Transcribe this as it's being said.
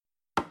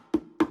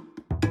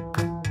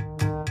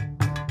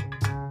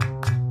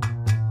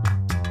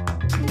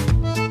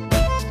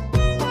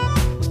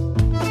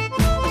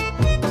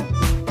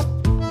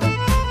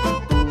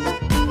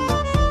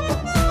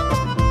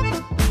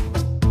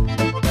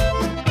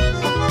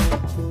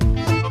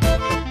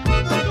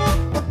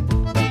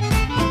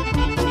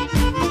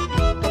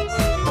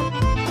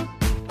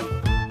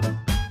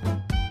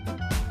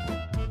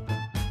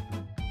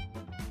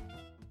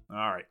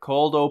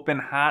cold open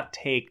hot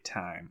take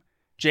time.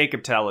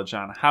 Jacob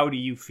Telejohn, how do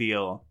you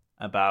feel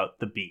about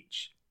the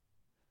beach?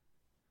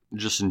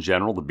 Just in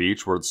general, the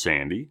beach where it's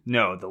sandy?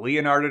 No, the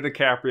Leonardo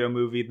DiCaprio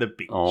movie, The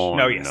Beach. Oh,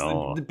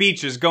 no. The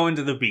beach is going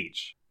to the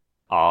beach.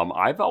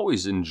 I've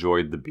always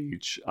enjoyed the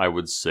beach, I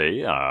would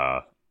say.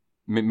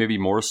 Maybe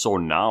more so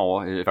now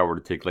if I were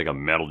to take like a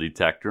metal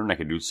detector and I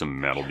could do some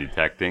metal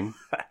detecting.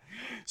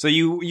 So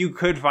you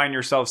could find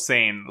yourself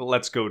saying,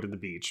 let's go to the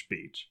beach.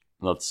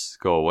 Let's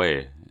go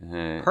away.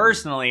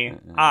 Personally,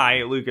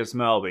 I, Lucas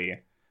Melby,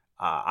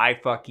 I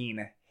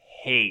fucking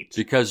hate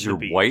because you're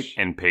the beach. white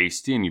and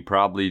pasty and you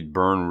probably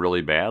burn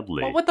really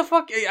badly. Well, what the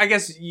fuck? I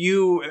guess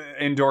you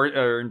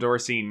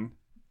endorsing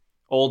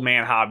old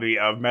man hobby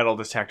of metal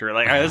detector.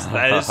 Like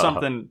that is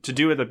something to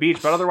do at the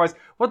beach. But otherwise,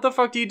 what the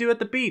fuck do you do at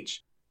the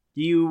beach?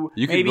 You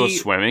could go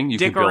swimming. You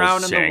dick could build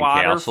around in the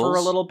water castles. for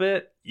a little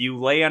bit. You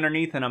lay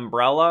underneath an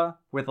umbrella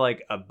with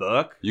like a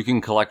book. You can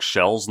collect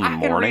shells in the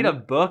morning. I can read a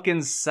book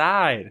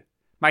inside.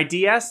 My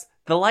DS,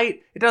 the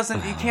light,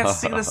 you can't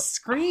see the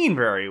screen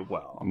very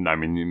well. I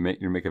mean,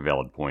 you make a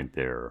valid point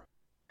there.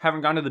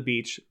 Haven't gone to the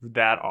beach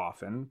that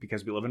often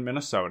because we live in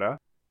Minnesota.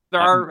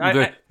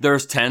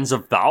 There's tens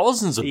of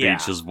thousands of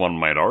beaches, one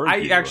might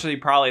argue. I actually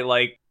probably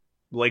like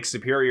Lake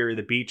Superior,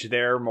 the beach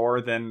there,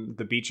 more than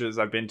the beaches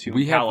I've been to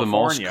in California. We have the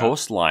most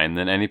coastline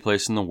than any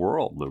place in the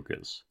world,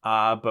 Lucas.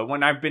 But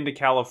when I've been to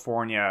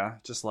California,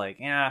 just like,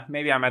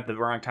 maybe I'm at the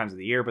wrong times of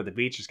the year, but the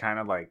beach is kind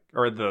of like,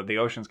 or the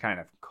ocean's kind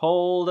of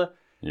cold.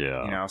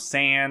 Yeah.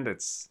 Sand.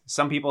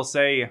 Some people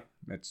say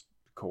it's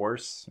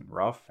coarse and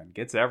rough and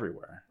gets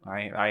everywhere.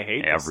 I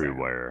hate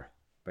everywhere.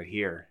 But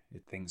here,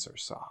 things are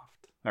soft.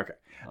 Okay.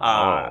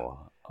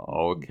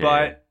 Okay.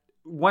 But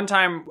one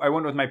time I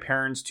went with my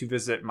parents to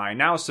visit my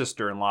now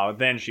sister-in-law.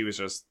 Then she was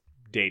just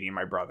dating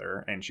my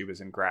brother and she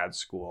was in grad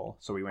school.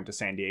 So we went to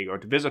San Diego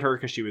to visit her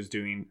because she was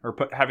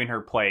having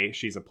her play.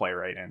 She's a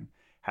playwright and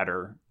had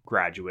her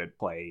graduate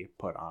play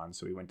put on.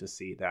 So we went to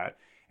see that.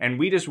 And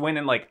we just went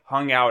and like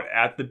hung out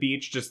at the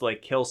beach, just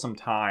like kill some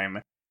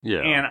time.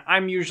 Yeah. And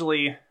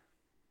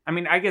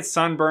I get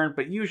sunburned,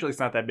 but usually it's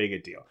not that big a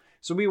deal.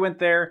 So we went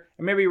there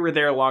and maybe we were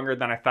there longer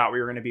than I thought we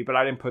were going to be, but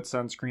I didn't put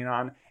sunscreen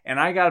on and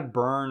I got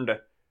burned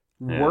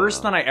worse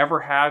than I ever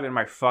have in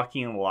my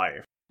fucking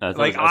life.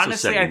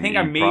 Honestly, I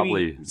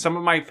think some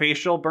of my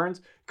facial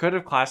burns could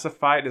have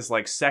classified as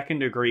like second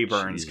degree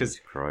burns because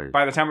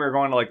by the time we were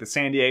going to like the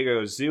San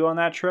Diego Zoo on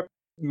that trip,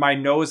 my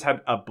nose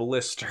had a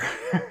blister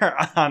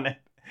on it.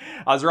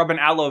 I was rubbing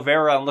aloe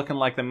vera and looking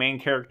like the main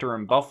character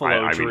in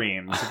Buffalo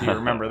Dreams, if you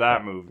remember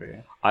that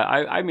movie.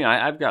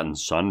 I've gotten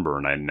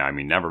sunburn. I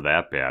mean, never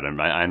that bad.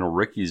 And I know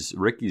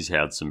Ricky's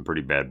had some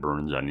pretty bad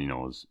burns on,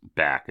 his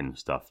back and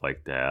stuff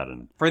like that.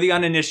 And for the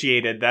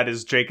uninitiated, that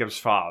is Jacob's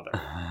father,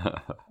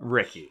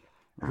 Ricky,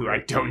 who I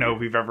don't know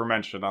if we've ever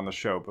mentioned on the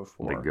show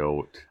before. The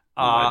GOAT,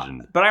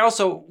 legend. But I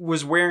also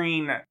was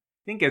wearing, I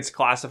think it's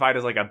classified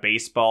as like a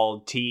baseball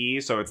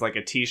tee, so it's like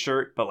a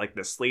t-shirt, but like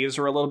the sleeves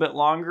are a little bit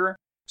longer.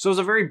 So it was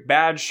a very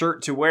bad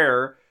shirt to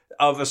wear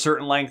of a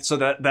certain length so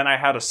that then I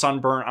had a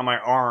sunburn on my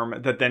arm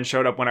that then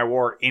showed up when I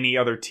wore any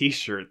other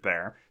t-shirt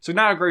there. So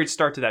not a great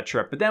start to that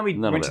trip. But then we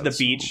went to the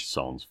beach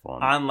sounds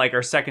fun. on like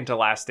our second to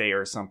last day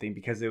or something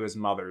because it was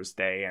Mother's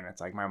Day. And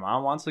it's like, my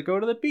mom wants to go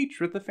to the beach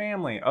with the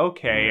family.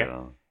 Okay.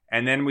 Yeah.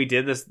 And then we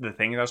did the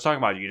thing that I was talking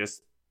about. You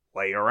just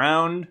lay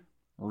around,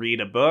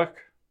 read a book,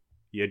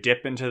 you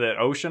dip into the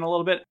ocean a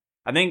little bit.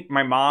 I think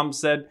my mom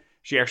said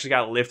she actually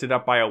got lifted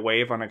up by a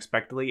wave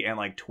unexpectedly and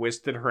like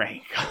twisted her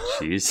ankle.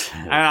 Jeez.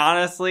 And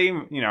honestly,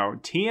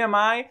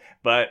 TMI,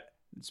 but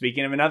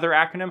speaking of another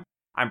acronym,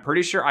 I'm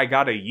pretty sure I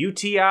got a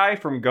UTI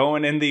from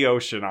going in the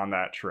ocean on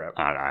that trip.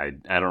 I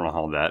don't know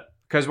how that...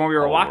 Because when we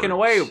were walking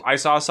away, I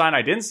saw a sign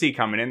I didn't see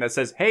coming in that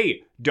says,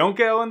 hey, don't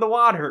go in the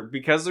water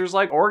because there's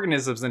like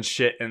organisms and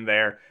shit in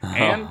there.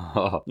 And,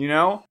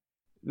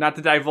 not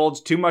to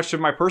divulge too much of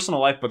my personal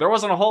life, but there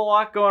wasn't a whole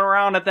lot going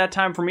around at that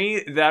time for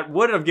me that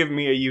would have given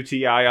me a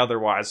UTI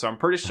otherwise. So I'm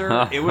pretty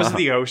sure it was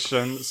the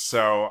ocean.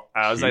 So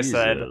as I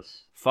said,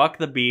 fuck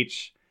the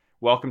beach.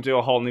 Welcome to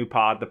a whole new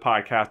pod, the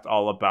podcast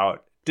all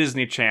about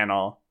Disney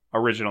Channel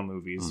original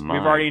movies.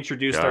 We've already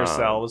introduced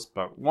ourselves,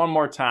 but one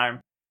more time.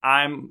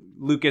 I'm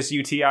Lucas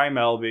UTI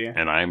Melby.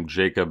 And I'm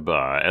Jacob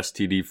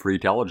STD Free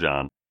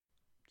Telejohn.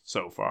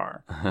 So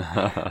far.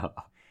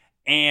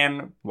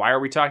 And why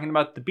are we talking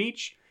about the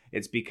beach?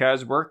 It's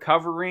because we're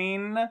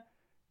covering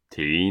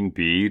Teen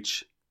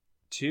Beach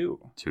 2.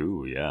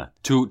 2, yeah.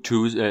 2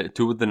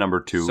 with the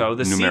number 2. So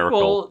the numerical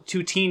sequel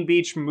to Teen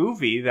Beach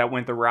movie that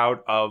went the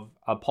route of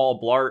a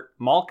Paul Blart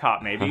Mall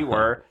Cop maybe,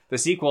 where the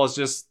sequel is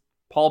just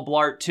Paul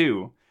Blart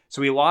 2.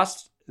 So we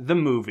lost the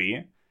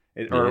movie.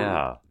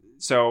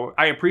 So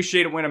I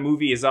appreciate it when a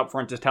movie is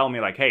upfront to tell me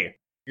like, hey,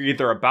 you're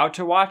either about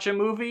to watch a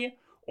movie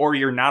or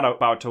you're not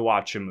about to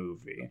watch a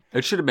movie.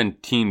 It should have been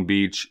Teen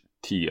Beach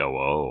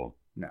TOO.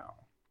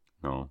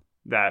 No.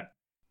 That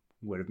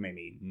would have made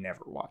me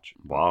never watch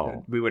it.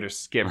 Wow. We would have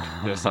skipped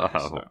this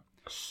episode.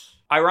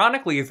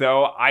 Ironically,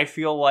 though, I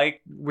feel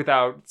like,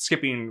 without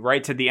skipping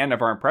right to the end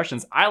of our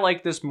impressions, I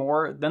like this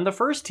more than the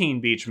first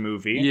Teen Beach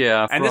movie.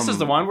 Yeah. And this is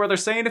the one where they're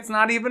saying it's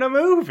not even a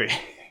movie.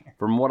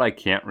 From what I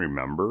can't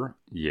remember,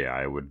 yeah,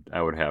 I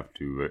would have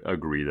to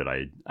agree that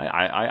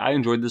I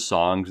enjoyed the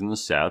songs and the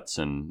sets,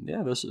 and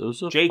yeah, this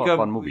was a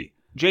fun movie.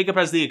 Jacob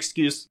has the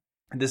excuse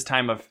this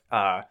time of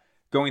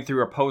going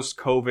through a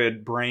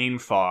post-COVID brain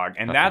fog,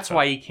 and that's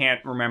why he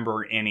can't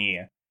remember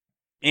anything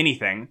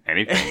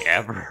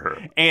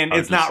ever. And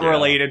it's not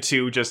related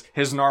to just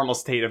his normal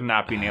state of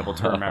not being able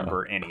to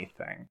remember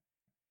anything.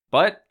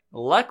 But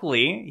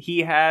luckily, he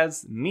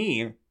has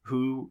me,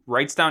 who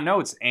writes down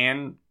notes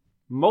and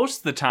most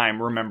of the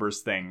time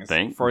remembers things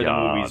for the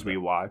movies we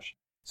watch.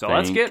 So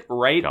let's get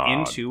right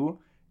into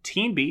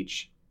Teen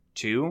Beach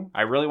 2.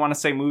 I really want to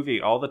say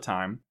movie all the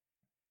time.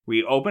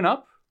 We open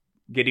up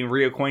getting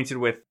reacquainted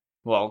with,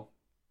 well,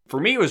 for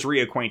me, it was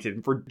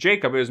reacquainted. For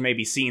Jacob, it was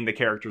maybe seeing the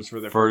characters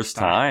for the first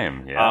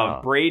time. Yeah.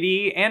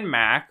 Brady and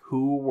Mac,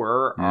 who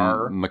were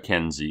our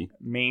Mackenzie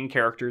main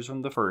characters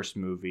from the first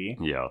movie.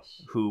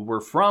 Yes. Who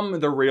were from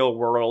the real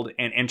world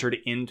and entered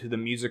into the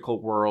musical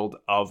world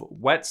of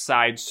West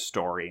Side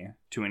Story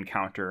to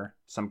encounter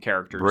some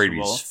characters.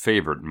 Brady's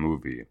favorite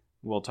movie.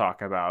 We'll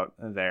talk about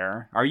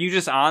there. Are you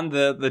just on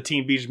the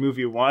Teen Beach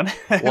movie one?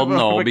 Well,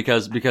 no,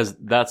 because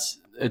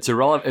it's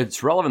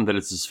relevant that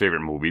it's his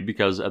favorite movie,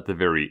 because at the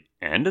very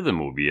end of the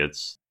movie,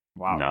 it's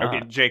not.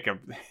 Okay, Jacob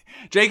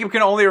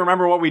can only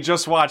remember what we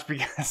just watched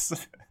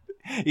because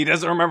he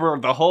doesn't remember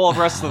the whole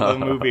rest of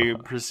the movie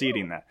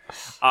preceding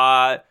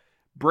that.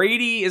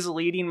 Brady is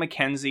leading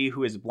Mackenzie,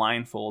 who is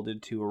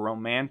blindfolded, to a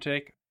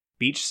romantic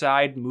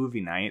beachside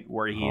movie night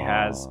where he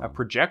has a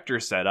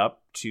projector set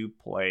up to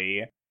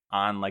play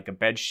on like a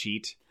bed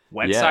sheet.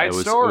 West Side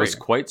Story. It was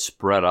quite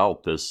spread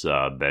out, this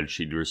bed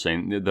sheet. You were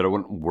saying that it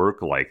wouldn't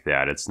work like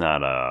that. It's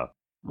not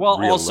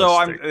realistic. Also,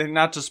 I'm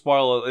not to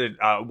spoil it.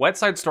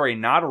 West Side Story,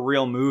 not a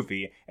real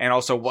movie, and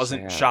also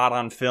wasn't shot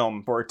on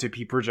film for it to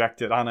be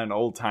projected on an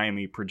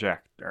old-timey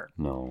projector.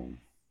 No.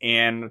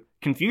 And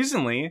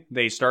confusingly,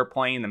 they start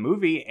playing the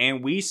movie,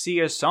 and we see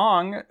a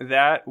song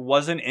that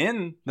wasn't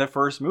in the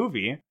first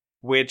movie,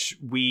 which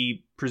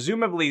we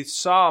presumably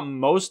saw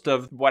most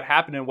of what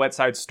happened in West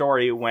Side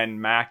Story when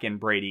Mac and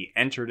Brady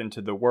entered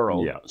into the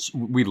world. Yes,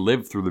 we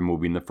lived through the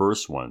movie in the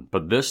first one.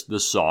 But this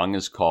song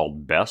is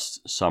called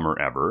Best Summer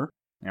Ever.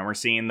 And we're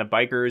seeing the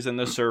bikers and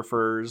the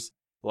surfers,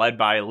 led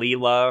by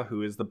Leela,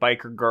 who is the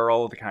biker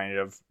girl, the kind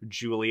of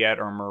Juliet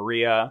or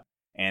Maria.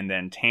 And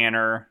then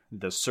Tanner,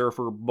 the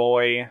surfer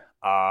boy.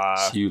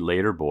 See you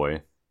later,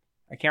 boy.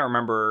 I can't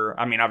remember.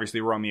 I mean, obviously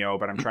Romeo,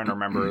 but I'm trying to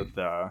remember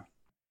the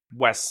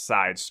West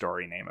Side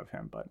Story name of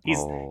him, but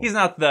he's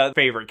not the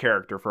favorite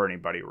character for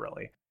anybody,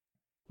 really.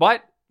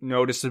 But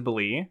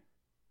noticeably,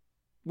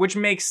 which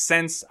makes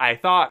sense, I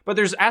thought, but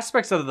there's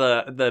aspects of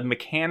the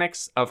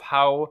mechanics of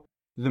how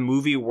the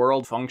movie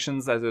world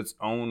functions as its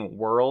own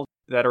world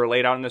that are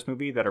laid out in this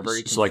movie that are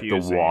very confusing.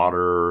 It's like the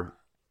water.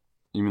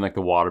 You mean like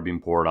the water being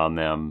poured on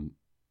them,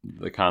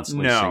 the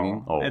constantly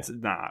singing? No, it's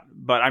not.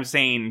 But I'm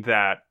saying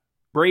that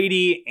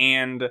Brady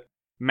and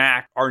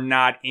Mac are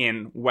not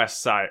in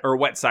West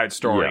Side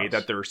Story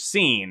that they're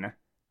seeing,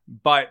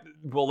 but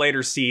we'll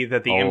later see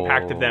that the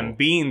impact of them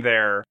being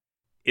there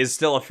is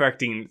still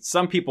affecting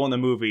some people in the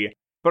movie,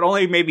 but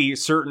only maybe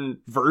certain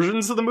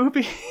versions of the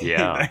movie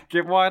that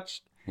get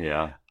watched.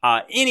 Yeah.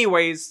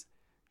 Anyways,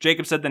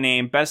 Jacob said the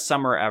name, Best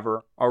Summer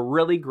Ever, a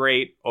really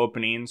great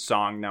opening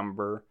song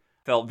number.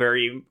 Felt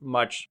very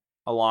much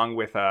along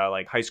with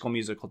like High School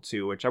Musical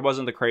 2, which I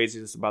wasn't the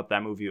craziest about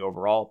that movie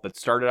overall, but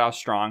started off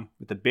strong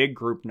with a big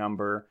group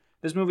number.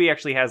 This movie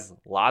actually has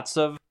lots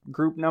of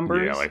group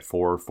numbers. Yeah, like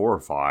four or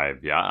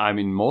five. Yeah, I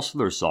mean, most of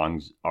their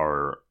songs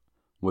are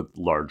with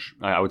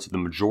I would say the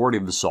majority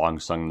of the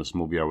songs sung in this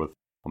movie are with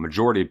a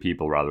majority of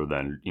people rather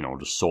than,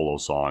 just solo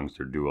songs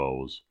or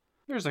duos.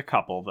 There's a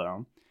couple,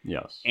 though.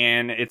 Yes.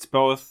 And it's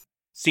both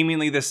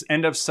seemingly this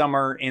end of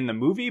summer in the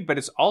movie, but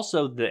it's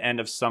also the end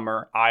of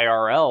summer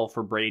IRL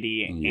for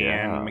Brady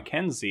and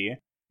Mackenzie.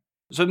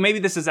 So maybe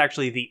this is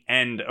actually the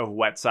end of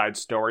West Side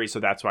Story, so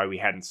that's why we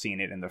hadn't seen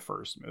it in the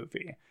first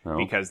movie.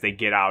 Because they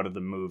get out of the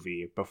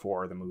movie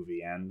before the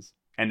movie ends.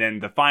 And then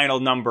the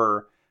final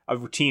number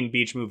of Teen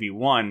Beach Movie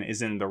 1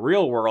 is in the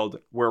real world,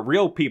 where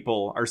real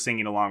people are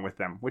singing along with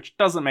them, which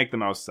doesn't make the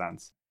most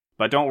sense.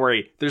 But don't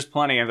worry, there's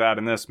plenty of that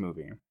in this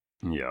movie.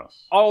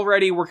 Yes.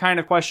 Already, we're kind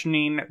of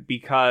questioning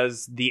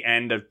because the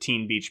end of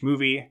Teen Beach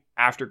Movie,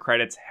 after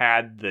credits,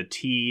 had the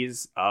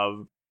tease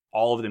of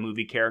all of the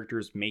movie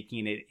characters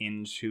making it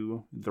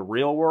into the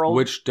real world.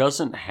 Which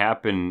doesn't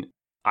happen.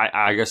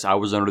 I guess I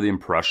was under the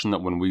impression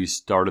that when we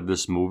started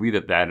this movie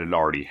that had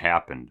already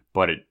happened.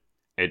 But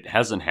it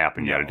hasn't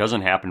happened yet. It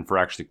doesn't happen for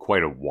actually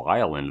quite a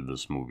while into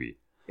this movie.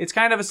 It's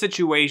kind of a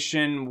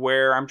situation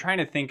where I'm trying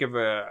to think of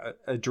a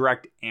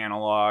direct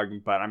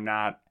analog, but I'm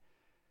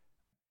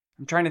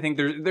trying to think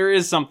there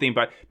is something,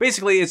 but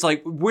basically it's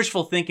like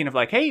wishful thinking of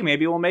like, hey,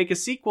 maybe we'll make a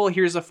sequel.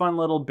 Here's a fun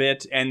little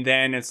bit. And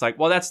then it's like,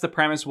 well, that's the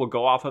premise. We'll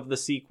go off of the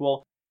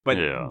sequel. But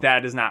Yeah.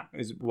 that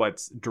is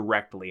what's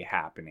directly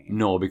happening.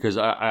 No, because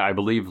I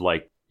believe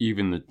like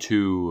even the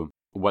two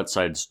Wet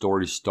Side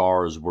Story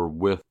stars were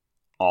with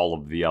all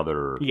of the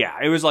other. Yeah,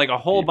 it was like a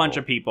whole bunch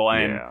people. of people.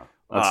 And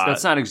Yeah.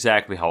 That's not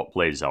exactly how it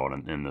plays out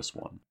in this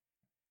one.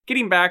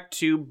 getting back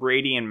to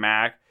Brady and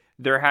Mac,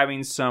 they're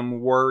having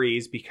some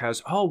worries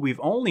because, we've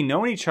only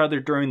known each other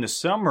during the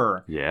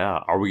summer. Yeah.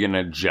 Are we going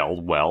to gel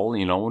well,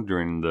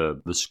 during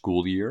the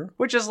school year?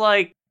 Which is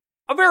like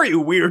a very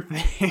weird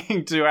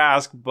thing to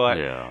ask, but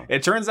Yeah.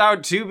 it turns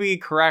out to be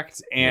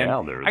correct. And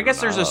Yeah, I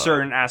guess there's a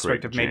certain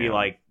aspect great of maybe jam.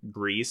 like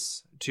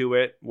Grease to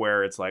it,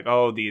 where it's like,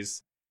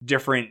 these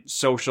different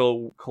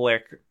social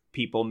clique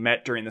people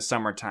met during the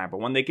summertime. But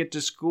when they get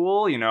to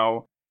school,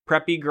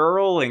 preppy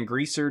girl and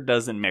greaser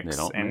doesn't mix.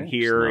 They don't And mix,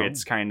 here no.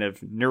 it's kind of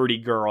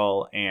nerdy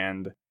girl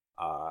and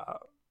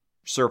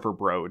surfer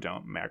bro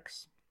don't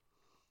mix.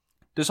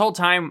 This whole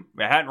time,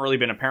 it hadn't really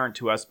been apparent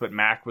to us, but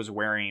Mac was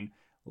wearing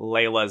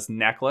Layla's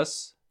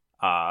necklace.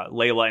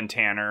 Layla and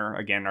Tanner,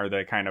 again, are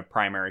the kind of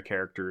primary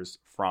characters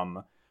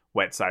from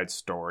Wet Side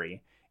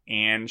Story.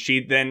 And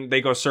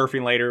they go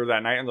surfing later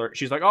that night, and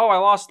she's like, I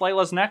lost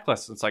Layla's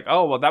necklace. It's like,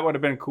 well, that would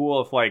have been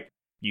cool if, like,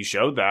 you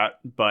showed that.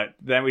 But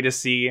then we just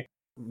see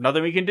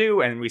nothing we can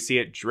do, and we see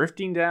it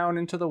drifting down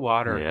into the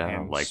water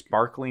and like,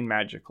 sparkling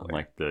magically.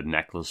 Like the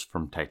necklace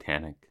from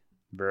Titanic.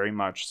 Very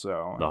much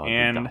so.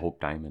 The Hope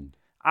Diamond.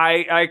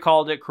 I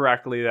called it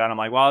correctly that I'm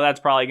like, well,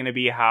 that's probably going to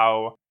be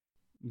how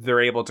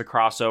they're able to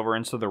cross over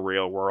into the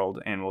real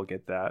world, and we'll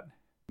get that.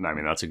 I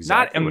mean, that's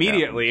exactly not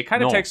immediately. It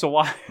kind of takes a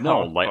while.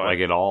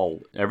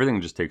 No,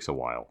 everything just takes a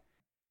while.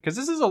 Because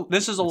this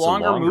is a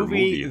longer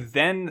movie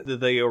than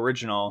the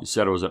original. You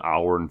said it was an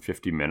hour and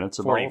 50 minutes.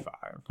 45.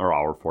 Or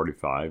hour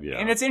 45, yeah.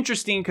 And it's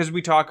interesting because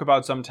we talk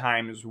about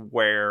sometimes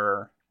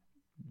where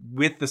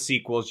with the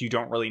sequels, you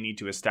don't really need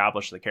to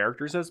establish the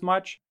characters as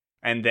much.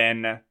 And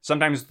then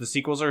sometimes the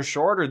sequels are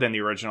shorter than the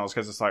originals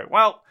because it's like,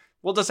 well,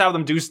 we'll just have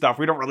them do stuff.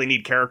 We don't really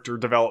need character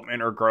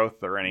development or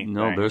growth or anything.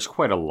 No, there's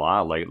quite a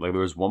lot. Like there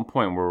was one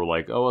point where we're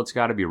like, it's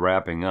got to be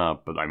wrapping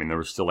up. But I mean, there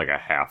was still like a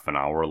half an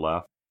hour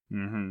left.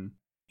 Mm-hmm.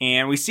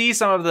 And we see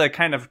some of the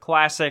kind of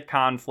classic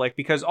conflict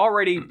because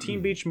already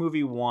Teen Beach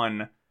Movie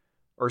 1,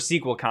 or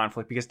sequel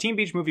conflict, because Teen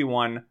Beach Movie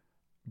 1,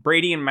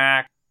 Brady and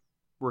Mac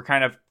were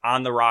kind of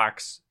on the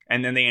rocks,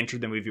 and then they entered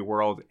the movie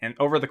world. And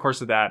over the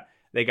course of that,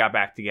 they got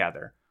back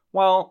together.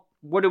 Well,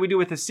 what do we do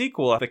with the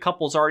sequel if the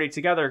couple's already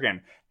together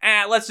again?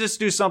 Let's just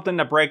do something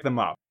to break them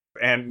up.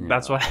 And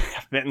that's what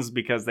happens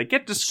because they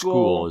get to school.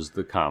 School is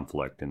the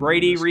conflict.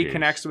 Brady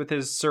reconnects with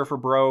his surfer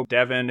bro,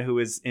 Devin, who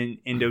is in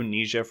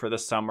Indonesia for the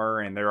summer.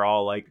 And they're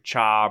all like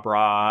cha,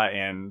 bra,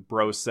 and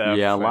brosef.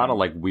 Yeah, a lot of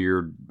like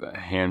weird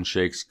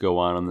handshakes go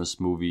on in this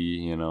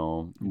movie,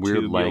 Weird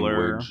tubular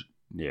language.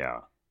 Yeah.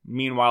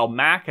 Meanwhile,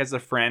 Mac has a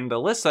friend,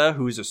 Alyssa,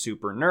 who's a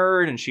super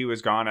nerd, and she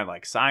was gone at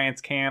like science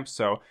camp.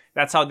 So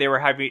that's how they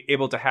were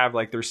able to have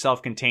like their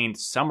self-contained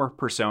summer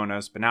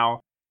personas. But now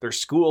their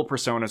school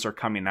personas are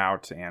coming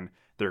out and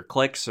their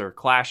cliques are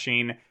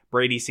clashing.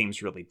 Brady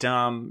seems really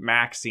dumb.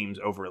 Mac seems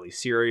overly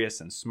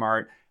serious and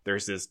smart.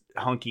 There's this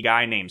hunky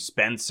guy named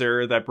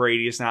Spencer that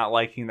Brady is not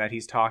liking that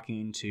he's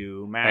talking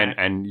to Mac.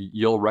 And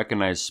you'll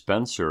recognize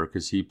Spencer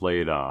because he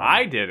played...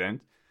 I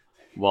didn't.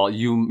 Well,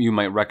 you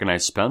might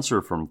recognize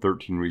Spencer from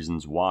 13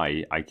 Reasons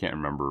Why. I can't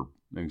remember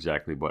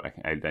exactly what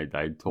I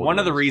told. One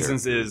of the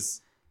reasons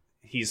is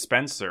he's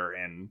Spencer,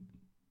 and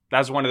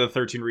that's one of the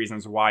 13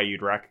 reasons why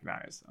you'd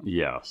recognize him.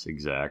 Yes,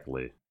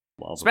 exactly.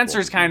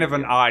 Spencer's kind of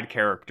an odd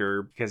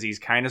character because he's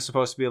kind of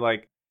supposed to be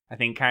like, I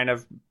think, kind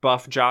of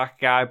buff jock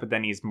guy, but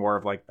then he's more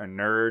of like a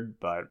nerd.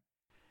 But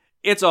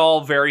it's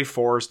all very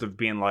forced of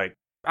being like,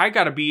 I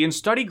gotta be in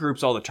study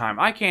groups all the time.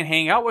 I can't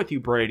hang out with you,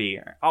 Brady.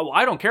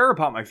 I don't care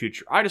about my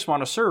future. I just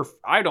want to surf.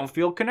 I don't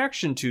feel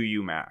connection to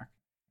you, Mac.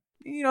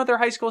 They're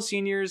high school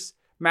seniors.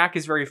 Mac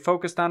is very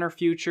focused on her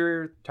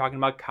future, talking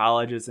about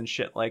colleges and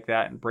shit like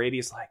that. And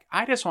Brady's like,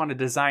 I just want to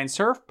design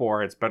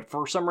surfboards, but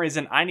for some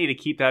reason, I need to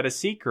keep that a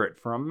secret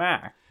from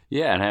Mac.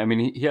 Yeah, and I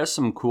mean, he has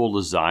some cool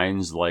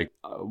designs. Like,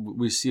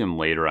 we see him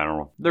later. I don't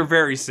know. They're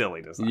very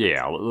silly designs.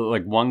 Yeah,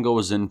 like one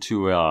goes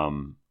into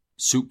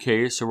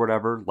suitcase or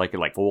whatever, like it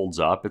like folds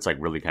up. It's like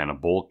really kind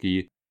of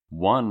bulky.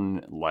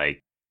 One like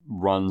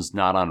runs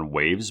not on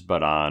waves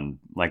but on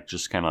like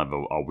just kind of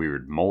a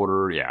weird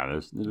motor. Yeah,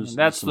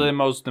 that's the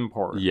most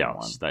important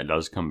one. That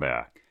does come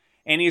back.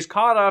 And he's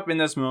caught up in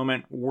this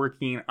moment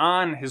working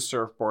on his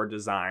surfboard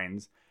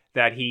designs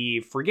that he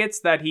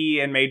forgets that he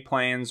had made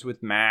plans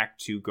with Mac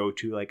to go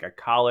to like a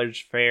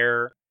college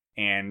fair.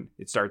 And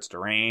it starts to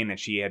rain, and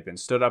she had been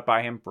stood up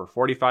by him for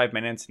 45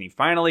 minutes, and he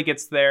finally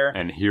gets there.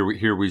 And here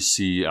we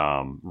see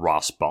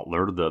Ross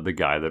Butler, the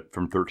guy that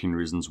from 13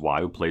 Reasons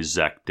Why, who plays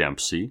Zach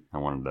Dempsey.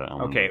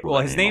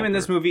 His name in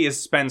this movie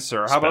is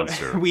Spencer. How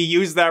about we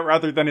use that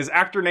rather than his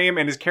actor name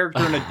and his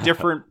character in a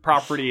different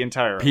property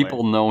entirely?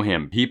 People know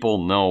him.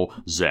 People know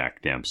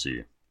Zach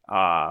Dempsey.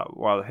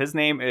 Well, his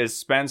name is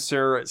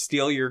Spencer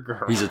Steal Your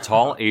Girl. He's a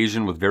tall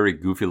Asian with very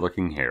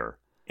goofy-looking hair.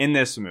 In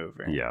this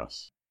movie.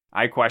 Yes.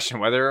 I question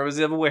whether it was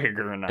a wig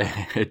or not.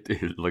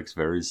 It looks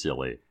very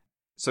silly.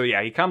 So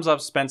yeah, he comes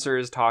up, Spencer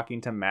is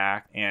talking to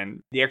Mac,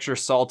 and the extra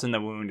salt in the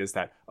wound is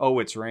that, oh,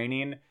 it's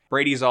raining.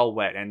 Brady's all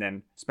wet, and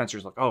then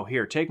Spencer's like, oh,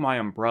 here, take my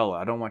umbrella.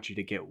 I don't want you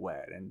to get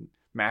wet. And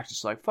Mac's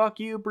just like, fuck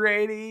you,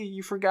 Brady.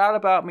 You forgot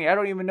about me. I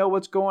don't even know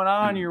what's going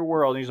on in your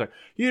world. And he's like,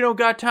 you don't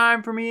got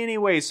time for me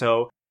anyway.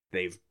 So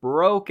they've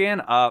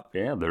broken up.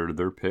 Yeah,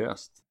 they're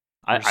pissed.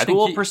 I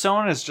think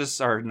personas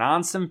just are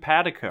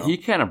non-simpatico. He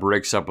kind of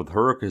breaks up with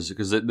her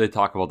because they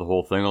talk about the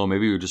whole thing. Oh,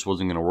 maybe it just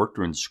wasn't going to work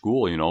during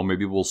school, you know.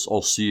 Maybe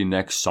I'll see you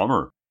next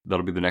summer.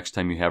 That'll be the next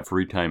time you have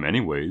free time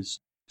anyways.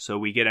 So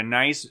we get a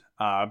nice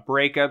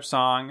breakup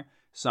song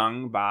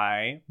sung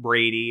by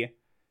Brady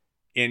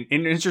in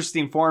an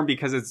interesting form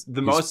because it's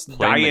the most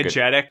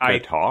diegetic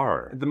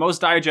guitar. The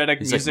most diegetic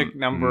music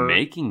number.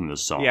 Making the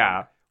song.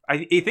 Yeah.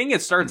 I think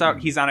it starts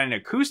out he's on an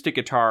acoustic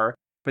guitar,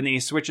 but then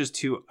he switches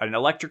to an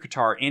electric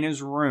guitar in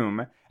his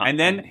room, and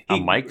then a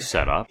mic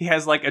setup. He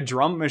has like a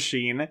drum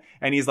machine,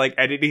 and he's like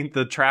editing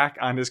the track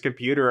on his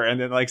computer,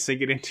 and then like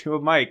singing into a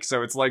mic.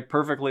 So it's like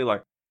perfectly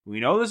like, we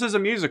know this is a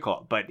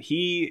musical, but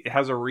he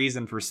has a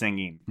reason for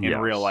singing in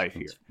real life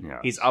here. Yes.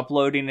 He's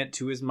uploading it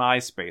to his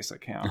MySpace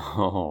account.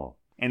 Oh.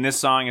 And this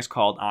song is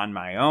called On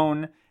My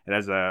Own. It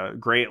has a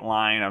great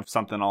line of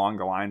something along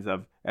the lines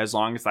of, as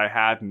long as I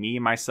have me,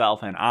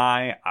 myself, and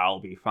I'll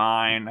be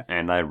fine.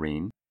 And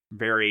Irene.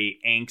 Very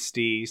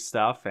angsty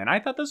stuff, and I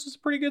thought this was a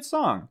pretty good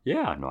song.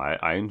 Yeah, no,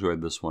 I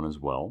enjoyed this one as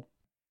well.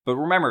 But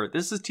remember,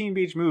 this is Teen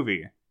Beach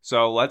Movie,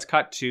 so let's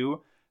cut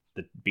to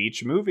the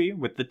beach movie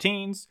with the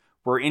teens.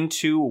 We're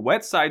into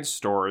Wet Side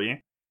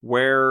Story,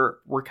 where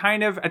we're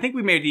kind of, I think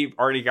we may have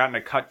already gotten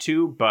a cut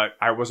to, but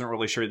I wasn't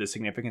really sure the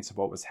significance of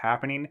what was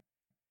happening.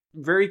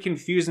 Very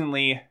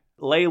confusingly,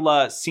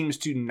 Layla seems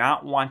to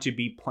not want to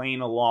be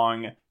playing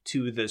along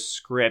to the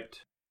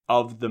script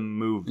of the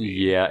movie.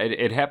 Yeah,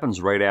 it happens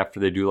right after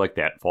they do like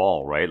that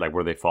fall, right? Like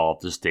where they fall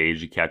off the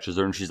stage, he catches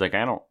her and she's like,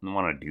 I don't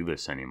want to do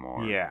this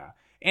anymore. Yeah.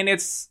 And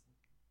it's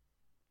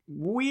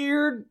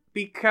weird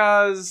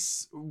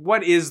because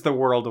what is the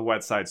world of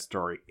Wet Side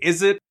Story?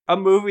 Is it a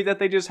movie that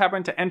they just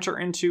happen to enter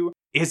into?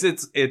 Is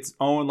it its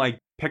own like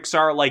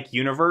Pixar-like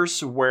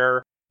universe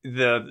where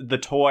the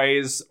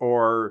toys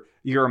or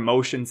your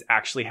emotions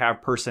actually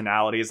have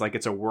personalities, like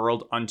it's a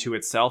world unto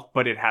itself,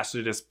 but it has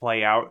to just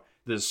play out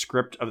the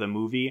script of the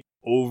movie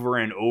over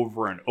and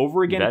over and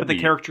over again, but the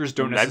characters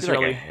don't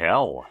necessarily... That'd be like a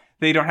hell.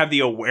 They don't have the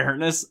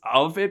awareness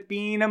of it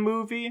being a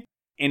movie,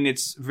 and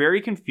it's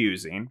very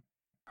confusing.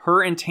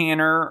 Her and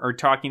Tanner are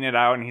talking it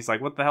out, and he's like,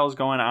 what the hell is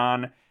going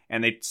on?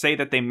 And they say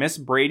that they miss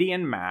Brady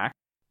and Mac,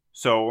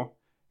 so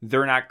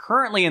they're not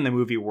currently in the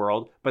movie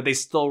world, but they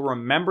still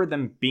remember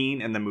them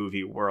being in the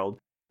movie world,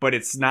 but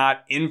it's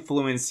not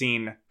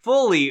influencing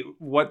fully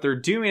what they're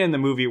doing in the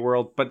movie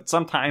world, but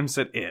sometimes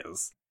it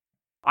is.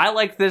 I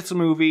like this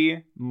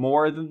movie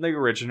more than the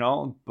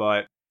original,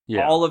 but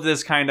all of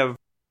this kind of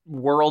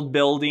world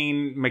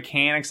building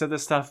mechanics of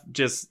this stuff,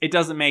 just, it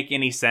doesn't make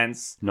any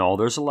sense. No,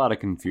 there's a lot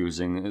of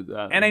confusing.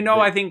 And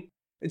I think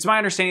it's my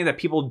understanding that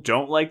people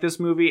don't like this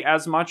movie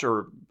as much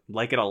or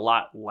like it a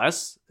lot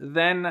less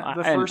than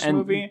the first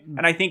movie.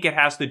 And I think it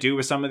has to do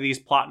with some of these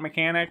plot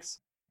mechanics.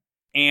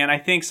 And I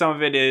think some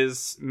of it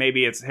is,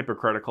 maybe it's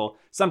hypocritical.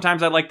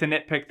 Sometimes I like to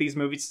nitpick these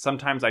movies,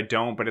 sometimes I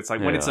don't, but it's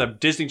like when it's a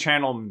Disney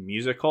Channel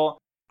musical,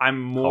 I'm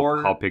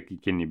more... How picky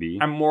can you be?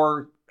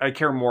 I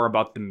care more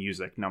about the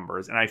music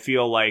numbers, and I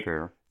feel like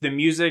the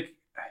music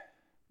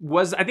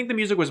was... I think the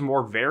music was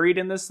more varied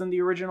in this than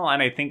the original,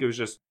 and I think it was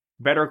just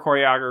better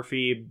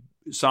choreography,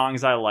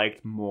 songs I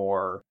liked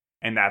more,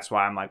 and that's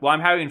why I'm like, well,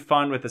 I'm having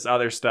fun with this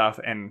other stuff,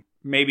 and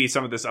maybe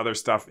some of this other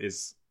stuff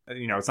is,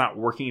 you know, it's not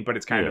working, but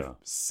it's kind of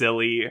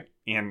silly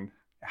in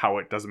how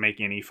it doesn't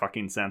make any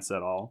fucking sense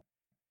at all.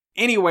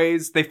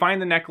 Anyways, they find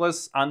the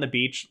necklace on the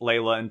beach,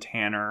 Layla and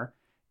Tanner,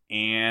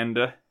 and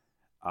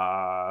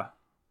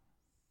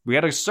we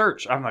had to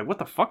search. I'm like, what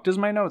the fuck does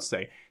my notes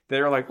say?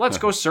 They're like, let's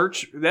go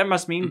search. That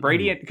must mean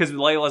Brady, because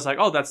Layla's like,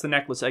 oh, that's the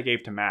necklace I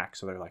gave to Mac.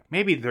 So they're like,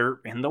 maybe they're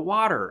in the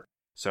water.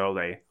 So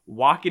they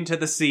walk into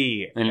the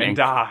sea and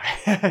die.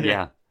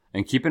 Yeah,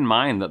 and keep in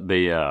mind that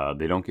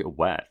they don't get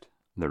wet.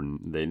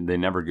 They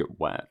never get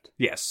wet.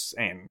 Yes,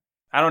 and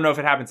I don't know if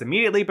it happens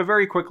immediately, but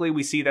very quickly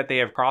we see that they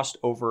have crossed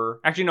over.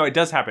 Actually, no, it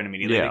does happen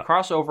immediately. Yeah. They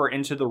cross over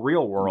into the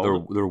real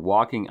world. They're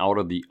walking out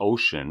of the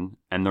ocean,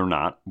 and they're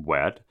not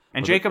wet.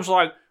 And Jacob's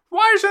like,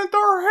 why isn't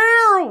their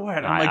hair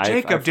wet? I'm like,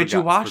 Jacob, did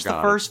you watch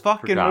the first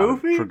fucking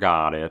movie?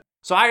 Forgot it.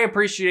 So I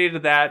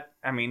appreciated that.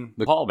 I mean,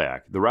 the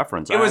callback, the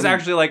reference. It was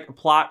actually like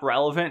plot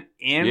relevant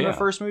in the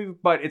first movie,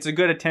 but it's a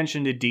good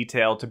attention to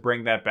detail to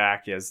bring that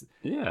back as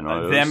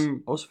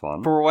it was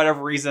fun. For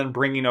whatever reason,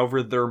 bringing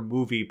over their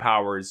movie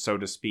powers, so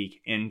to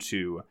speak,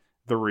 into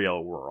the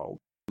real world.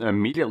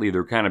 Immediately,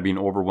 they're kind of being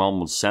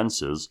overwhelmed with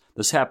senses.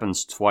 This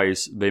happens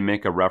twice. They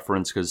make a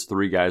reference because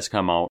 3 guys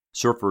come out,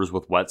 surfers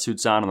with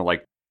wetsuits on, and they're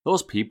like,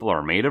 those people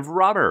are made of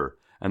rubber.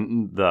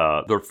 And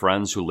their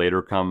friends who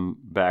later come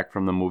back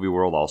from the movie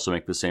world also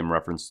make the same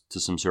reference to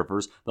some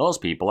surfers. Those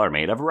people are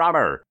made of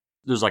rubber.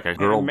 There's like a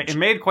girl. It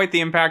made quite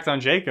the impact on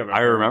Jacob. I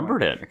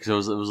remembered it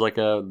because it was like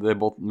they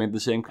both made the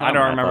same comment. I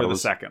don't remember the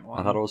second one.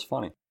 I thought it was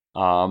funny.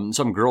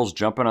 Some girls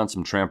jumping on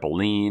some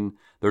trampoline.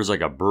 There's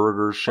like a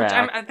burger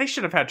shack. They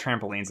should have had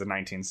trampolines in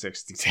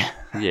 1962.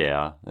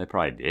 Yeah, they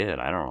probably did.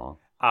 I don't know.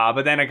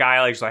 But then a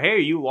guy like's like, hey,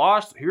 you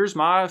lost. Here's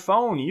my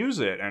phone. Use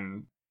it.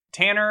 And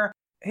Tanner,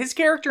 his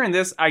character in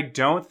this, I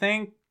don't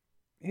think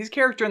his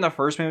character in the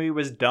first movie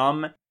was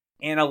dumb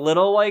and a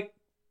little like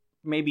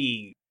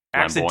maybe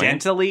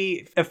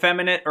accidentally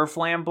effeminate or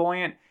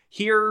flamboyant.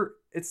 Here,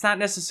 it's not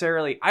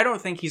necessarily. I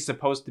don't think he's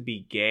supposed to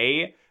be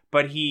gay,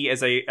 but he,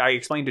 as I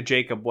explained to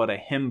Jacob what a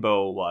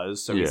himbo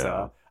was. So he's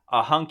a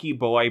hunky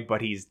boy,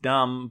 but he's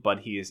dumb,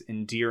 but he is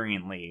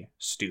endearingly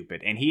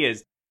stupid. And he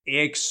is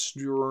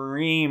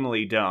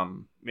extremely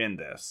dumb in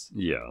this.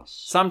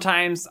 Yes.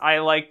 Sometimes I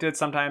liked it,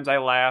 sometimes I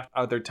laughed,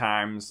 other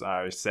times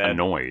I said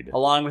annoyed.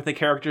 Along with the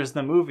characters in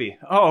the movie,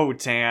 oh,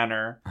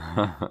 Tanner.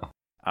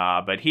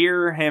 But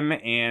here, him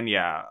and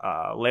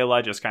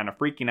Layla just kind of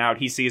freaking out.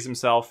 He sees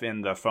himself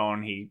in the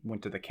phone. He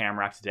went to the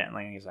camera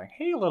accidentally and he's like,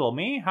 hey, little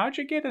me, how'd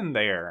you get in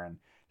there? And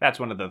that's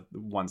one of the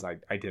ones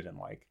I didn't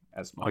like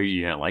as much. Oh,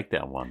 you didn't like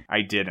that one?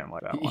 I didn't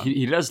like that one.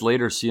 He does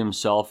later see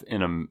himself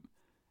in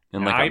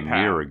like a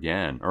mirror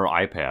again, or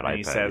iPad. And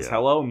he says,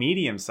 hello,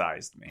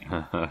 medium-sized me.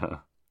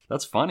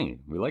 That's funny.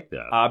 We like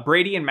that.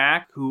 Brady and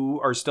Mac,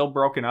 who are still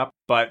broken up,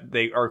 but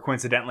they are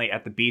coincidentally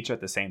at the beach at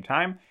the same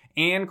time,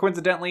 and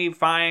coincidentally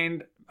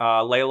find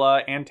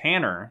Layla and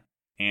Tanner,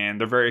 and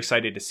they're very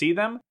excited to see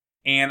them.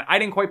 And I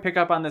didn't quite pick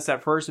up on this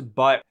at first,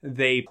 but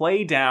they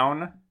play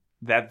down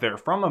that they're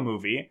from a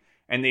movie,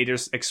 and they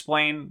just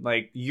explain,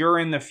 like, you're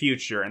in the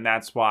future, and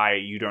that's why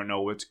you don't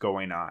know what's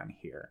going on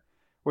here,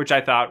 which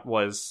I thought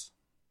was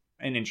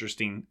an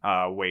interesting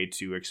way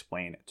to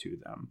explain it to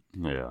them.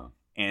 Yeah.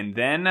 And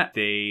then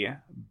they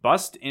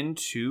bust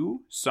into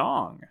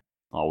song.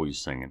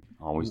 Always singing,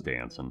 always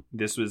dancing.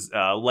 This was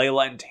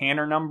Layla and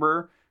Tanner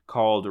number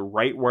called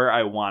Right Where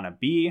I Wanna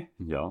Be.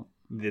 Yeah.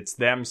 It's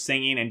them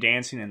singing and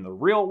dancing in the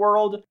real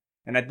world.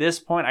 And at this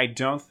point, I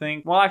don't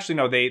think... Well, actually,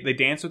 no, they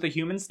dance with a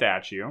human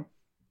statue.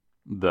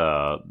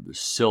 The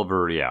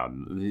silver,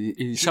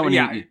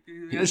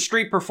 a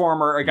street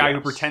performer, a guy who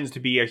pretends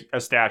to be a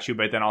statue,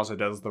 but then also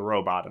does the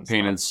robot and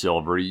painted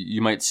silver. You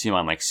might see him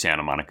on like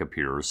Santa Monica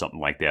Pier or something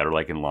like that, or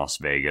like in Las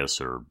Vegas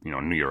or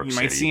New York City.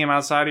 You might see him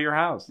outside of your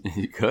house.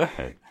 You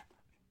could.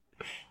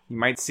 You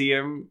might see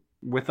him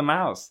with a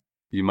mouse.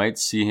 You might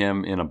see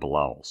him in a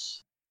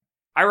blouse.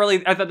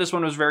 I thought this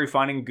one was very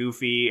fun and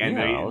goofy,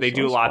 and they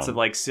do lots of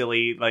like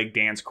silly like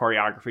dance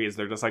choreography as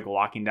they're just like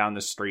walking down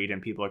the street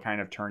and people are kind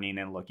of turning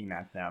and looking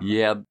at them.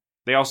 Yeah.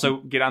 They also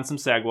get on some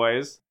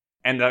segways,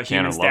 and the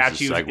human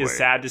statue is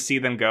sad to see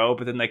them go,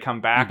 but then they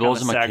come back. He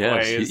blows him a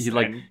kiss.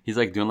 He's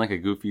like doing like a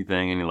goofy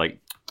thing, and he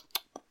like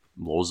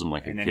blows him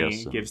like a kiss. And then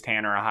he gives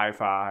Tanner a high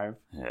five.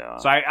 Yeah.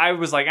 So I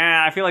was like,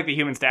 I feel like the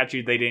human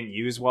statue they didn't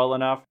use well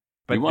enough.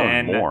 But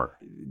then more.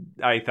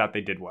 I thought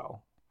they did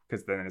well.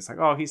 Because then it's like,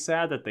 oh, he's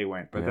sad that they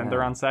went. But then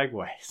they're on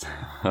Segways.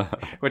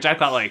 Which I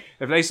thought, like,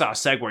 if they saw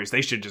Segways,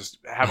 they should just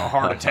have a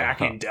heart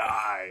attack and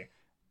die.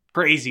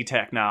 Crazy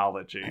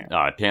technology.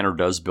 Tanner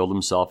does build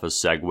himself a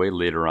Segway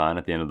later on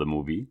at the end of the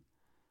movie.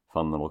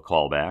 Fun little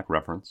callback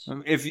reference.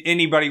 If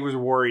anybody was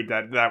worried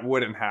that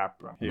wouldn't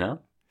happen. Yeah,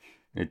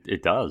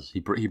 it does. He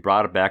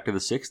brought it back to the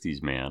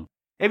 60s, man.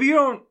 If you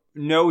don't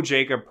know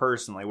Jacob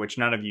personally, which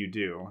none of you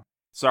do...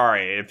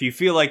 Sorry, if you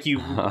feel like you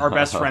are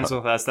best friends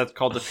with us, that's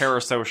called the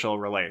parasocial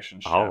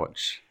relationship.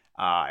 Ouch.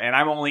 And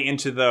I'm only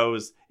into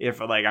those if,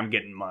 like, I'm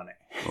getting money.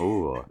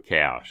 Oh,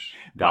 cash.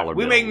 Dollar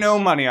We bills. make no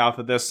money off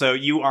of this, so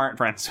you aren't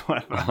friends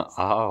with us.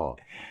 Oh.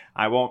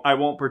 I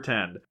won't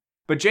pretend.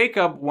 But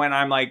Jacob, when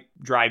I'm, like,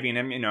 driving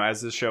him,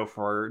 as the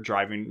chauffeur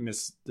driving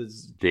Miss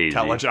Daisy.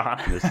 Telejohn.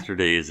 Mr.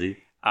 Daisy.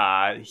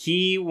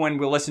 He, when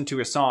we listen to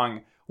a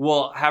song...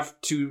 will have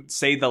to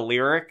say the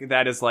lyric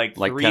that is like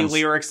 3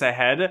 lyrics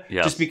ahead,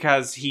 just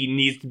because he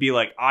needs to be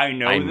like, I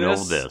know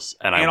this,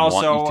 and I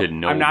also want you to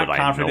know I'm not that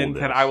confident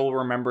that I will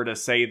remember to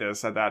say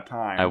this at that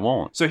time. I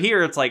won't. So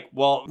here it's like,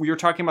 well, we were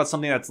talking about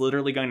something that's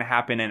literally going to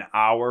happen an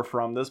hour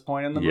from this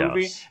point in the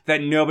movie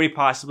that nobody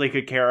possibly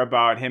could care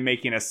about him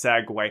making a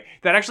segue.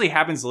 That actually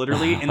happens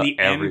literally in the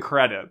end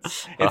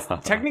credits. It's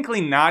technically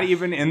not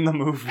even in the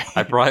movie.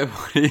 I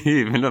probably wouldn't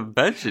even have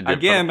mentioned it.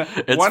 Again,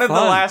 one of the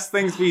last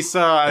things we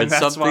saw, and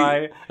that's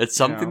why it's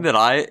something that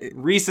I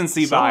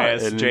recency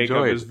bias.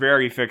 Jacob is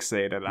very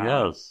fixated on.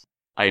 Yes,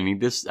 I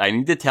need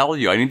to tell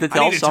you. I need to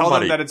tell somebody. Tell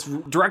them that it's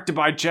directed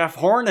by Jeff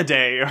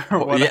Hornaday.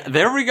 Yeah,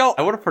 there we go.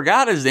 I would have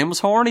forgot his name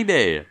was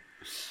Hornaday.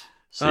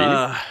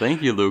 See,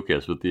 thank you,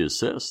 Lucas, with the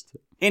assist.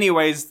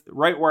 Anyways,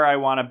 Right Where I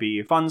Want to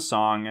Be, fun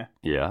song.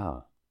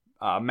 Yeah.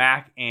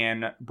 Mac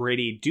and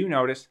Brady do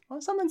notice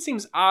something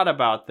seems odd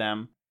about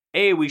them.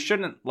 A, we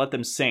shouldn't let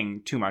them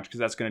sing too much because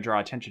that's going to draw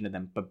attention to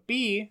them. But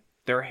B,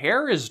 their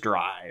hair is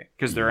dry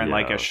because they're in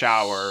like a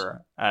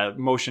shower,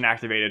 motion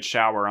activated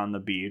shower on the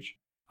beach.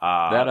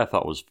 That I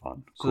thought was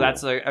fun. So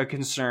that's a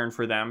concern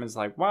for them, is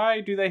like,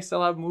 why do they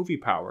still have movie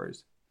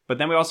powers? But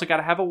then we also got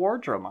to have a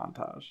wardrobe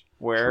montage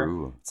where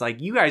True. it's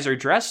like, you guys are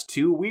dressed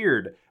too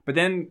weird. But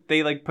then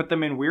they like put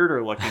them in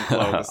weirder looking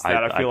clothes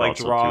that I feel like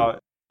draw.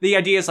 The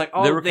idea is like,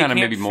 oh, they were they kind of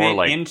can't maybe fit more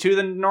like into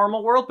the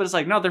normal world. But it's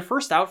like, no, their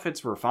first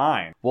outfits were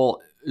fine. Well,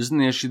 isn't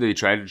the issue they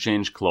tried to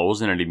change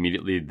clothes and it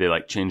immediately they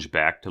like changed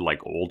back to like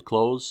old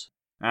clothes?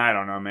 I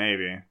don't know,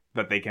 maybe.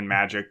 That they can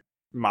magic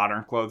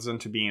modern clothes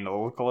into being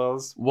old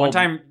clothes. Well, one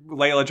time,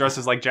 Layla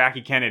dresses like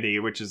Jackie Kennedy,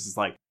 which is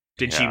like,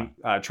 did she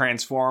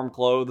transform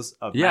clothes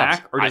of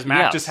Mac? Or does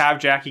Mac just have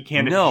Jackie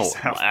Kennedy? No,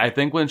 I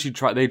think when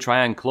they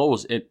try on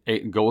clothes,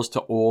 it goes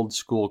to old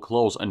school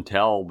clothes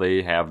until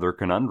they have their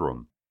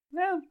conundrum.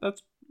 Yeah,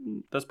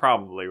 that's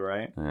probably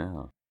right.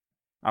 Yeah.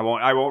 I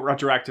won't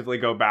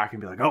retroactively go back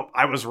and be like, oh,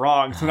 I was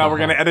wrong. So now we're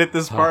going to edit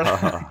this part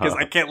because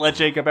I can't let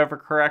Jacob ever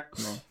correct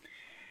me.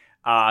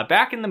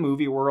 Back in the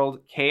movie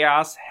world,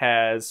 chaos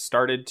has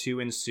started to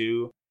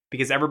ensue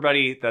because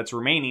everybody that's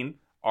remaining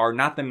are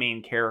not the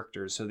main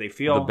characters. So they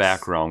feel... The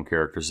background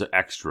characters, the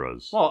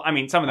extras. Well, I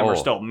mean, some of them are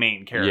still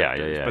main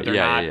characters, but they're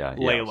not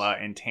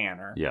Layla and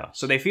Tanner. Yeah.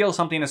 So they feel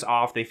something is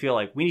off. They feel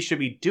like we should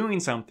be doing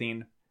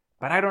something,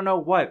 but I don't know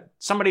what.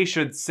 Somebody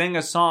should sing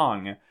a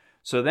song.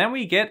 So then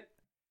we get...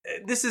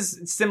 This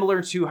is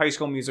similar to High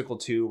School Musical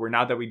 2, where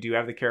now that we do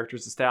have the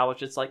characters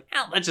established, it's like,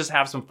 let's just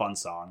have some fun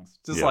songs.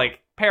 Just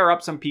like pair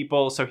up some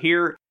people. So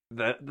here,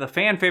 the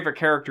fan favorite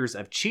characters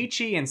of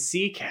Chi-Chi and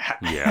Sea-Cat.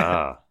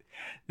 Yeah.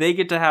 They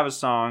get to have a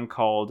song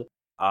called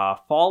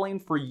Falling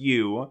for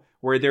You,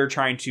 where they're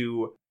trying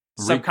to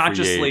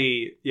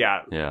subconsciously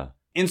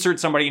insert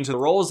somebody into the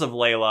roles of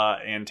Layla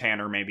and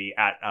Tanner, maybe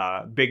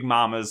at Big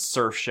Mama's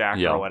Surf Shack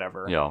or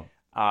whatever. Yeah.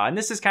 And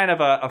this is kind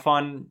of a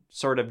fun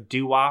sort of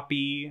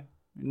doo-wop-y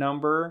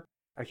number.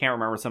 I can't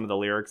remember some of the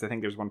lyrics. I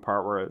think there's one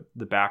part where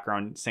the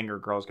background singer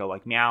girls go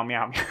like meow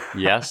meow meow.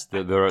 Yes,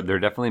 they're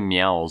definitely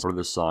meows for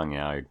this song.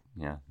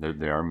 Yeah,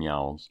 they are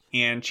meows.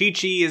 And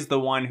Chi-Chi is the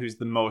one who's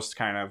the most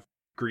kind of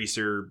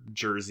greaser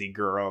Jersey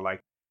girl, like,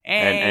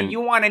 and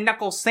you want a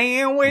knuckle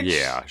sandwich?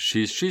 Yeah,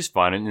 she's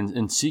fun.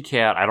 And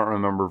Sea-Cat, I don't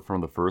remember from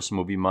the first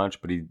movie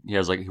much, but he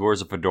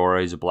wears a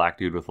fedora. He's a black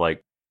dude with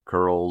like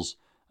curls.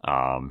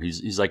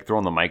 He's like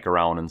throwing the mic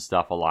around and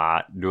stuff a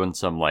lot, doing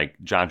some like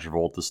John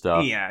Travolta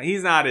stuff. Yeah,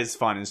 he's not as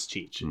fun as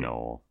Chi-Chi.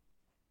 No.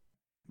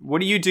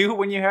 What do you do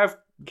when you have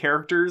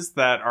characters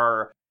that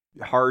are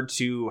hard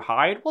to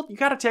hide? Well, you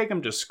got to take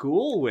them to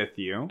school with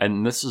you.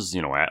 And this is,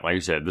 like you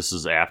said, this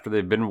is after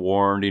they've been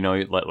warned.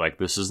 Like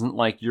this isn't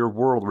like your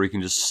world where you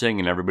can just sing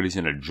and everybody's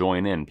going to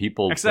join in.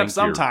 People except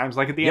sometimes,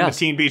 like at the end of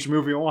Teen Beach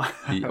Movie 1.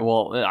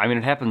 Well, I mean,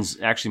 it happens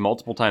actually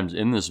multiple times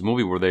in this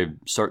movie where they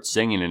start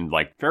singing and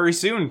like very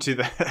soon to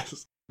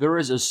this. There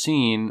is a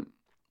scene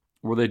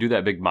where they do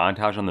that big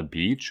montage on the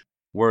beach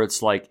where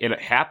it's like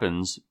it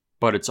happens,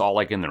 but it's all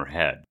like in their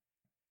head.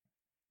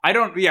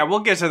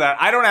 We'll get to that.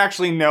 I don't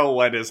actually know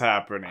what is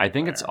happening. I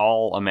think it's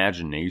all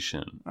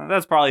imagination.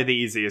 That's probably the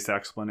easiest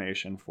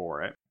explanation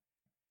for it.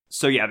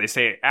 So yeah, they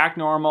say, act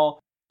normal,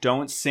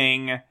 don't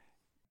sing,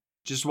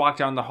 just walk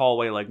down the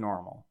hallway like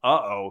normal.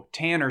 Uh-oh,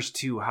 Tanner's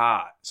too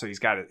hot. So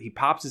he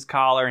pops his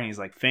collar and he's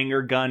like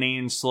finger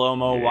gunning,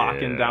 slow-mo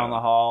walking down the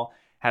hall.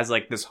 Has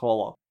like this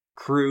whole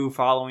crew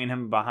following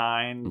him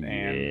behind,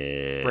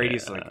 and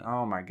Brady's like,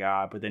 oh my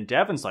god. But then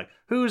Devin's like,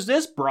 who's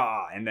this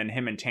bra? And then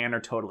him and Tanner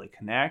totally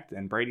connect,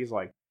 and Brady's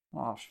like,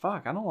 oh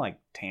fuck, I don't like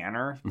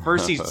Tanner.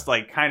 First he's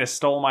like kind of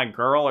stole my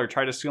girl or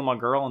tried to steal my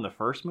girl in the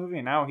first movie,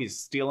 and now he's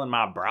stealing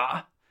my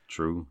bra.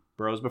 True.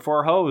 Bros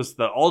before hoes,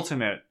 the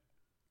ultimate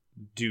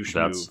douche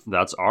move.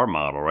 That's our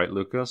model, right,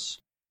 Lucas?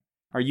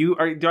 Do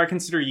I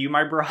consider you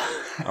my bra?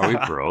 Are we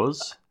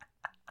bros?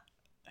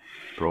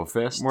 Bro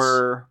fists?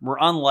 We're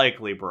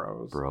unlikely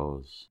bros.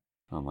 Bros.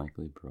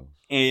 Unlikely bros.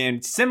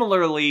 And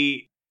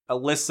similarly,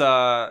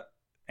 Alyssa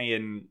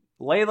and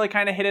Layla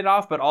kind of hit it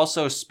off, but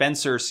also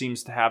Spencer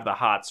seems to have the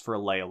hots for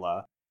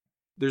Layla.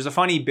 There's a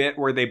funny bit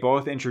where they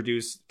both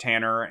introduce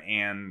Tanner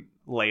and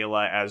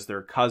Layla as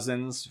their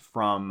cousins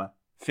from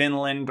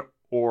Finland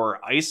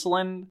or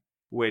Iceland,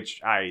 which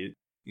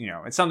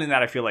it's something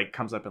that I feel like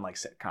comes up in like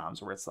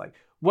sitcoms where it's like,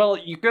 well,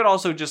 you could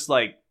also just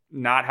like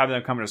not have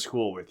them come to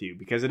school with you,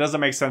 because it doesn't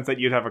make sense that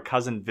you'd have a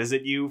cousin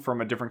visit you from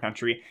a different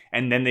country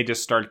and then they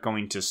just start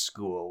going to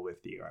school with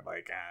you. I'm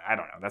like, I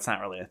don't know. That's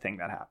not really a thing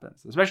that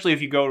happens. Especially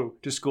if you go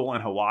to school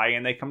in Hawaii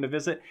and they come to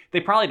visit.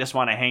 They probably just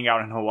want to hang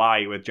out in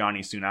Hawaii with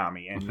Johnny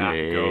Tsunami and not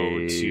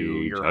go to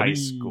your high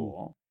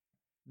school.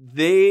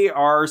 They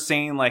are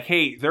saying like,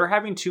 hey, they're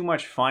having too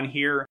much fun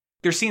here.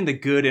 They're seeing the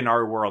good in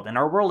our world, and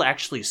our world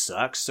actually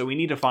sucks. So we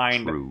need to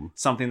find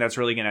something that's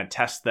really going to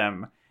test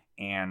them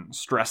and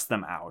stress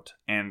them out.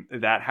 And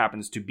that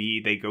happens to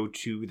be they go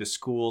to the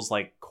school's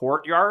like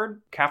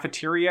courtyard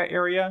cafeteria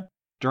area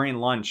during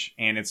lunch,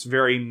 and it's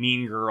very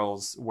Mean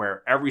Girls,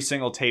 where every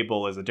single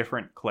table is a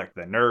different clique.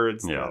 The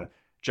nerds, the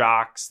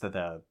jocks,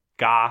 the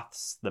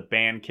goths, the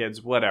band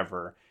kids,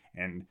 whatever.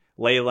 And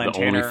Layla and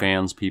Tanner, the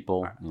OnlyFans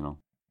people,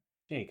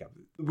 Jacob,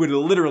 would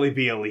literally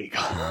be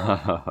illegal.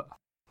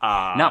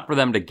 Not for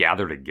them to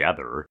gather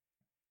together.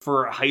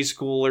 for high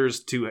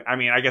schoolers to, I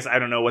mean, I guess I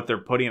don't know what they're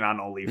putting on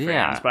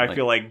OnlyFans, but I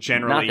feel like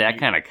generally... Not that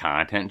kind of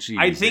content, Jesus.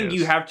 I think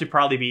you have to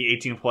probably be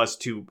 18 plus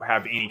to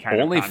have any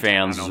kind of content.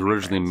 OnlyFans was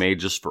originally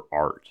made just for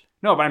art.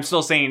 No, but I'm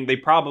still saying they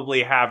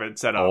probably have it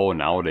set up. Oh,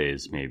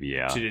 nowadays, maybe,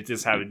 yeah. To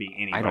just have it be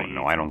anybody. I don't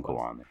know. I don't go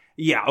on it.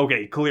 Yeah,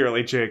 okay,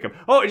 clearly, Jacob.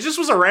 Oh, it just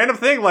was a random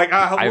thing. Like,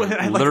 I've what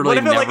if it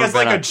like is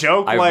like a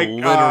joke? I've like,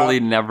 literally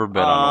never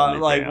been on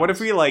OnlyFans. Like, what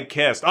if we like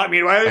kissed? I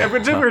mean,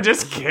 we're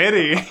just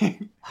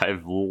kidding.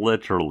 I've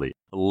literally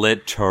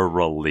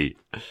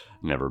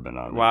never been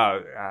on it.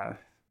 Wow.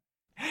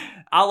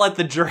 I'll let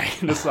the jury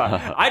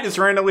decide. I just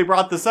randomly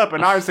brought this up,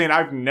 and I was saying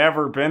I've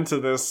never been to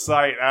this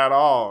site at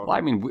all. Well,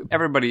 I mean,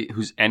 everybody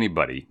who's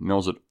anybody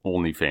knows what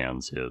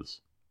OnlyFans is.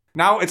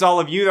 Now it's all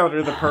of you that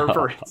are the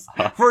perverts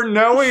for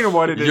knowing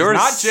what it is. You're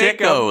not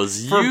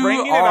sickos. Jacob for you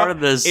bringing are it up.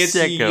 the It's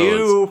sickos.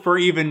 you for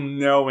even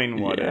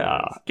knowing what it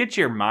Yeah. is. Get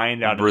your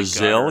mind out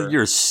Brazil, of the gutter.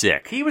 you're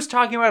sick. He was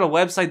talking about a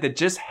website that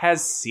just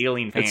has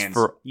ceiling fans. It's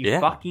for- you yeah.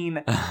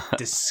 fucking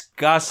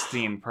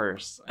disgusting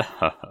person.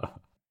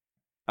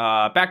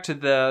 Back to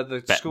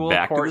the school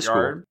back to the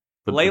courtyard.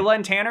 school. Layla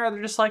and Tanner, they're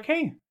just like,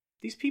 hey,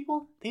 these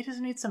people, they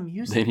just need some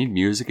music. They need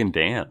music and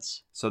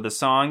dance. So the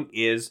song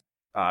is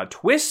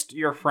Twist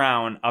Your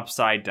Frown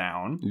Upside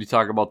Down. Did you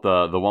talk about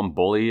the one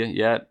bully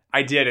yet?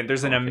 I didn't.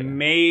 There's an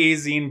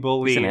amazing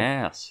bully. He's an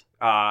ass.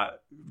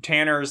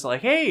 Tanner's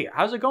like, hey,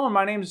 how's it going?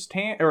 My name's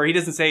Tan. Or he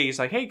doesn't say, he's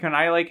like, hey, can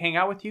I like hang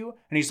out with you?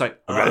 And he's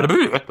like, fuck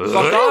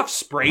off,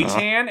 spray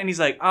tan. And he's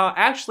like,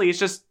 actually, it's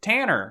just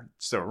Tanner.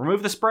 So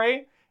remove the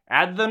spray,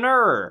 add the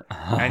ner.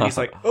 And he's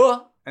like,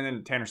 and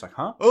then Tanner's like,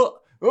 huh?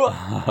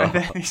 And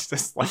then he's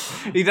just like,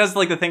 he does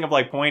like the thing of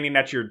like pointing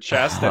at your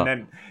chest and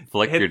then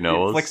Flick your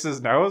nose. Flicks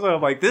his nose. And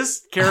I'm like,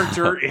 this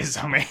character is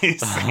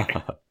amazing.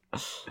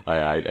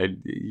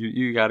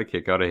 You got a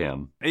kick out of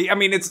him. I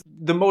mean, it's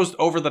the most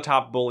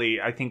over-the-top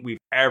bully I think we've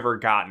ever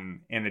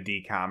gotten in a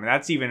DCOM. And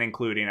that's even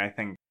including, I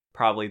think,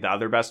 probably the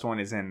other best one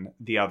is in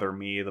The Other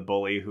Me, the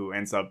bully who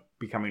ends up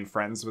becoming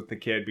friends with the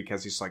kid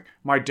because he's like,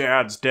 my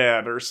dad's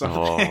dead or something.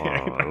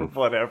 Oh,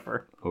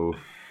 Whatever. Oof.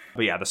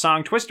 But yeah, the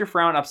song Twist Your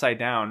Frown Upside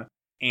Down.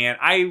 And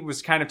I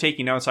was kind of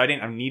taking notes, so I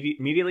didn't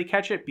immediately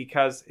catch it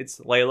because it's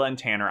Layla and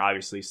Tanner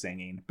obviously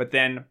singing. But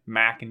then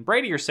Mac and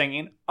Brady are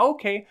singing,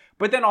 okay.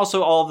 But then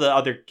also all the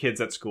other kids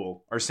at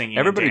school are singing.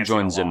 Everybody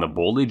joins in. The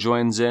bully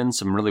joins in.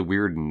 Some really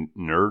weird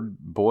nerd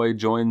boy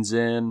joins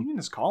in. You can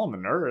just call him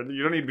a nerd.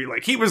 You don't need to be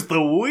like, he was the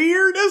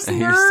weirdest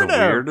nerd He's the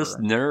ever. weirdest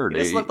nerd.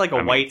 He just looked like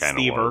a white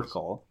Steve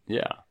Urkel.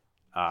 Yeah.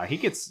 He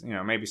gets,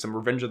 maybe some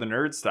Revenge of the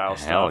Nerd style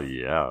stuff. Hell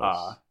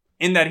yes.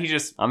 In that he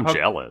just I'm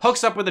jealous.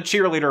 Hooks up with a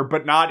cheerleader,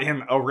 but not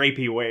in a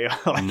rapey way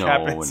like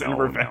happens in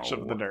Revenge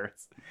of the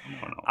Nerds.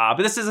 No.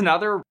 But this is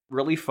another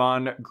really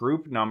fun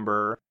group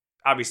number.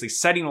 Obviously,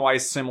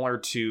 setting-wise similar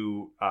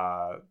to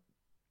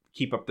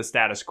Keep Up the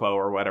Status Quo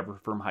or whatever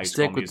from High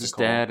School Stick with Musical.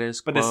 the status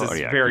quo. But this is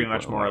very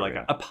much more like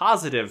a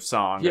positive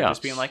song. Yes.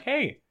 Just being like,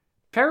 hey,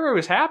 Pharaoh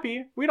is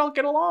happy. We don't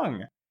get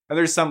along. And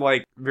there's some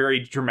like very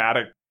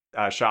dramatic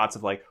shots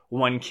of like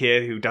one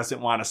kid who doesn't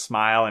want to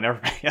smile and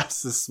everybody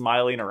else is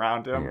smiling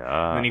around him.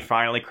 Yeah. And then he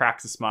finally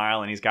cracks a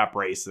smile and he's got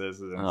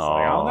braces. And it's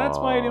like, oh, that's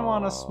why he didn't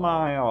want to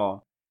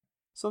smile.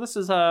 So this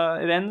is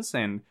it ends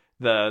and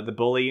the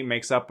bully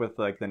makes up with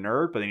like the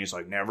nerd, but then he's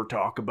like, never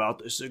talk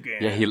about this again.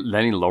 Yeah,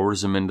 then he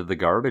lowers him into the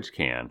garbage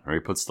can, or he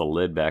puts the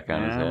lid back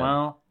on his head.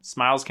 Well,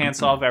 smiles can't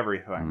solve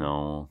everything.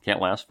 No,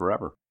 can't last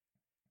forever.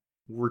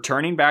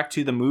 Returning back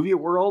to the movie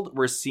world,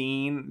 we're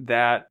seeing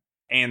that,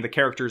 and the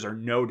characters are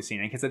noticing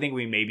it, because I think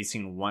we maybe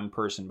seen one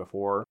person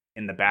before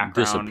in the background.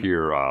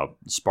 Disappear.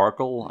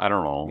 Sparkle? I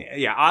don't know.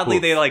 Yeah, oddly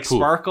Poof, they like poof.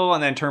 sparkle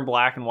and then turn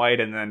black and white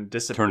and then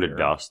disappear. Turn to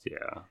dust,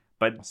 yeah.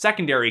 But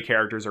secondary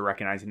characters are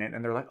recognizing it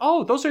and they're like,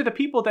 oh, those are the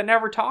people that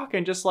never talk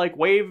and just like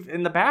wave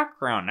in the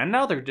background, and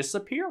now they're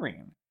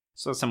disappearing.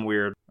 So some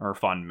weird or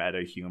fun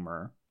meta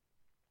humor.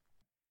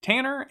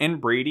 Tanner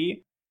and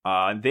Brady,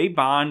 they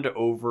bond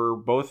over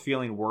both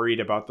feeling worried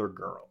about their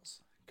girls.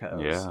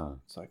 Yeah.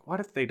 It's like, what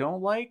if they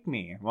don't like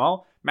me?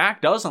 Well,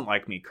 Mac doesn't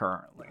like me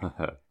currently.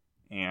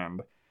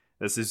 And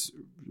this is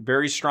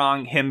very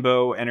strong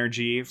himbo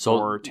energy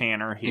for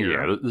Tanner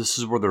here. Yeah, this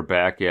is where they're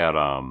back at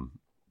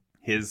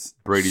his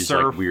Brady's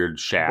like weird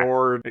shack.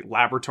 board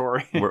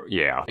laboratory.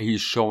 Yeah.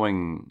 He's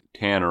showing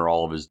Tanner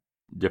all of his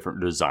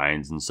different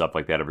designs and stuff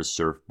like that of his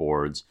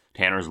surfboards.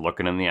 Tanner's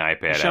looking in the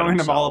iPad showing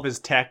at him all of his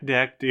tech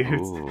deck,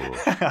 dudes.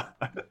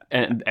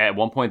 And at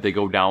one point they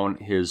go down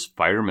his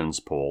fireman's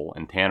pole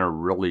and Tanner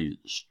really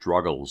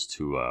struggles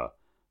to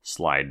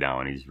slide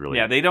down. He's really...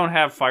 Yeah, they don't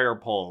have fire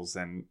poles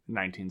in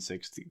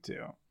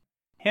 1962.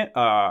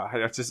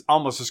 I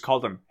just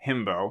called him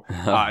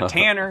Himbo.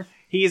 Tanner,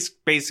 he's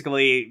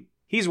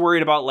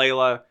worried about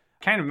Layla,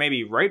 kind of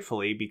maybe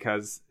rightfully,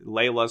 because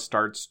Layla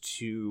starts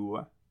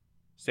to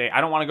say, I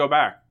don't want to go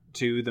back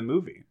to the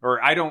movie.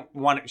 Or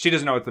she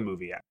doesn't know it's the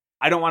movie yet.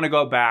 I don't want to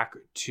go back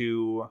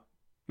to,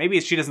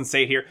 maybe she doesn't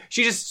say it here.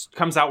 She just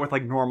comes out with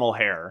like normal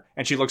hair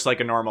and she looks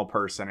like a normal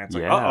person. And it's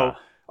like, uh-oh.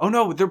 Oh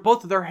no,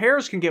 both of their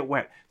hairs can get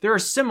wet. They're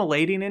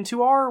assimilating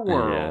into our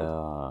world.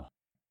 Yeah.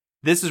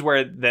 This is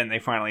where then they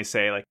finally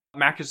say, like,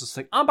 Mac is just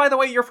like, oh, by the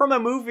way, you're from a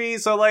movie,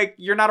 so, like,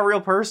 you're not a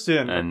real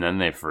person. And then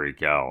they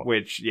freak out.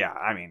 Which, yeah,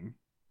 I mean,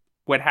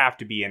 would have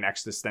to be an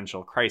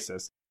existential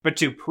crisis. But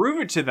to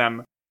prove it to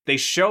them, they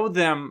show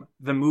them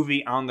the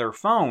movie on their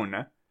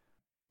phone,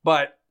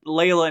 but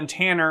Layla and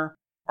Tanner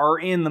are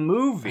in the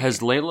movie. Has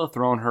Layla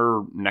thrown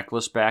her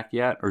necklace back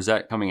yet? Or is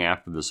that coming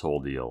after this whole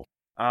deal?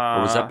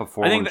 Or was that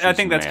before? I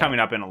think that's coming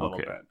up in a little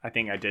bit. I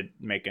think I did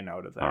make a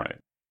note of that. All right.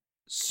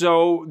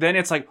 So then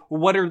it's like,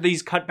 what are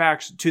these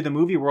cutbacks to the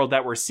movie world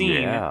that we're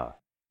seeing? Yeah.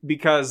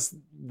 Because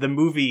the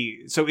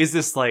movie... So is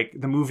this like,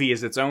 the movie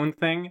is its own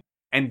thing?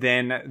 And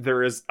then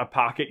there is a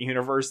pocket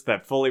universe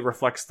that fully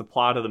reflects the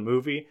plot of the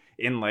movie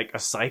in like a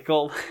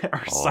cycle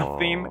or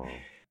something?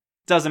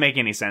 Doesn't make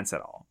any sense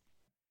at all.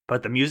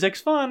 But the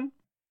music's fun.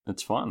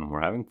 It's fun.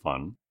 We're having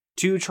fun.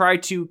 To try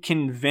to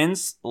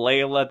convince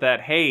Layla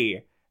that,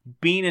 hey,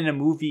 being in a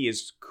movie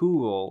is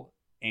cool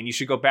and you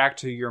should go back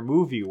to your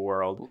movie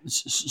world.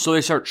 So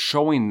they start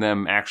showing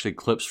them actually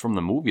clips from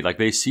the movie. Like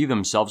they see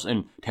themselves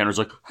and Tanner's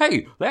like,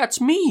 hey,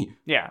 that's me.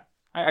 Yeah.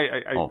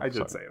 I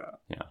did say that.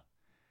 Yeah.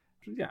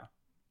 Yeah.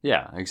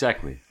 Yeah,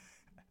 exactly.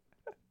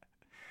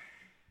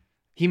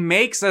 He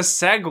makes a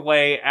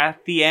segue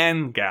at the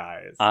end,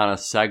 guys. On a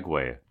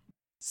segue.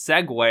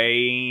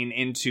 Segueing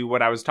into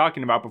what I was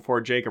talking about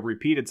before Jacob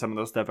repeated some of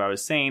the stuff I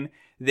was saying.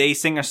 They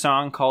sing a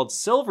song called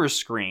Silver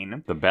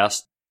Screen. The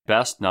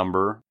best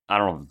number. I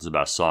don't know if it's the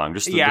best song.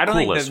 Just the I don't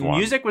coolest think the one.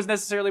 music was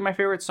necessarily my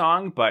favorite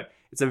song, but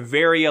it's a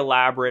very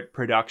elaborate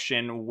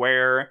production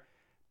where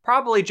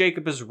probably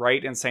Jacob is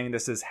right in saying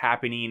this is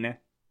happening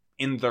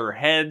in their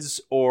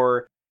heads,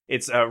 or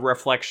it's a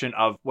reflection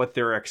of what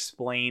they're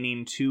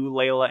explaining to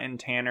Layla and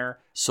Tanner.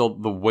 So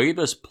the way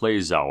this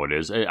plays out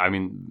is, I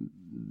mean,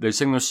 they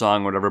sing their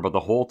song, whatever, but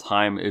the whole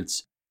time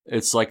it's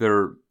like they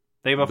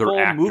have a full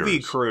actors. movie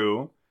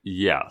crew.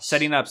 Yes.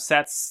 Setting up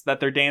sets that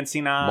they're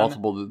dancing on.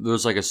 Multiple.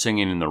 There's like a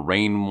Singing in the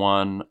Rain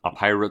one, a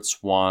Pirates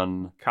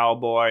one.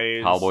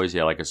 Cowboys,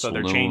 yeah, like a so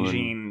saloon. they're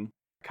changing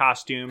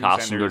costumes.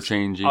 Costumes are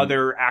changing.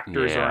 Other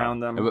actors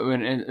around them.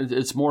 And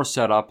it's more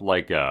set up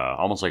like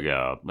almost like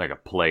a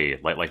play,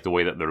 like the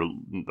way that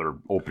they're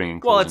opening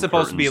and closing. Well, it's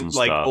supposed to be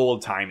like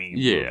old timey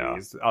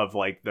movies of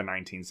like the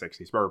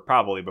 1960s, or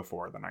probably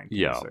before the 1960s.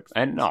 Yeah,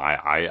 and no,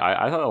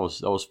 I thought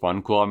that was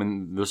fun, cool. I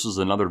mean, this is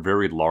another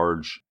very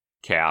large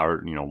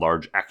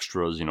large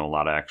extras, a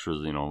lot of extras,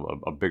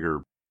 a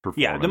bigger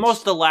performance. Yeah, the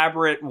most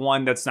elaborate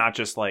one that's not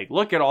just like,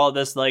 look at all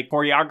this like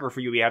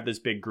choreography. We have this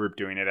big group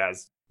doing it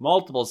as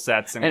multiple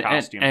sets and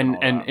costumes.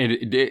 And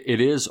it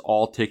is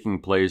all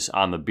taking place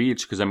on the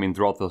beach because, I mean,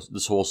 throughout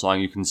this whole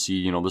song, you can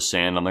see, the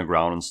sand on the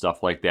ground and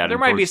stuff like that. There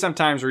might be some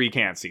times where you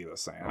can't see the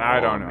sand. I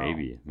don't know.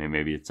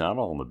 Maybe it's not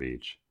all on the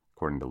beach,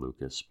 according to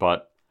Lucas.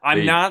 But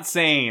I'm not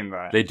saying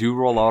that. They do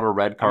roll out a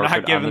red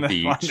carpet on the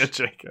beach. I'm not giving this one to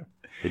Jacob.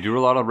 They do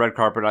roll out a red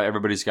carpet.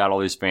 Everybody's got all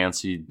these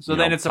fancy. So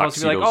then it's supposed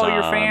to be like, oh,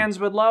 your fans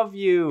would love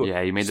you. Yeah,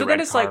 you made the red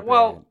carpet. So then it's like,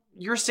 well,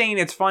 you're saying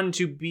it's fun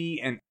to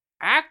be an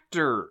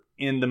actor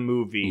in the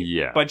movie.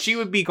 Yeah. But she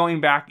would be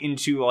going back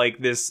into like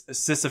this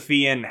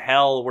Sisyphean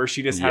hell where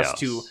she just has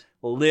to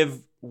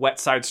live Wet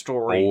Side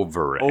Story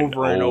over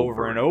and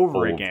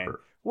over again,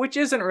 which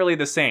isn't really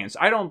the same. So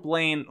I don't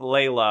blame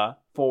Layla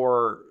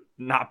for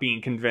not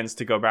being convinced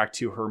to go back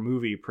to her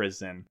movie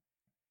prison.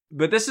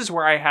 But this is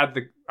where I had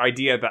the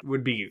idea that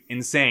would be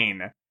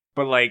insane.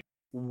 But like,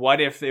 what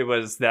if it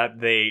was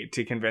that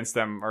to convince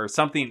them or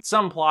something,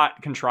 some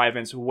plot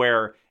contrivance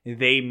where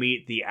they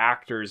meet the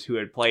actors who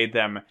had played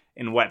them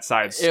in Wet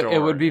Side Story?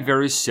 It would be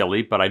very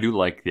silly, but I do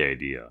like the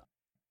idea.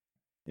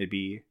 It'd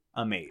be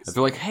amazing.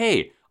 They're like,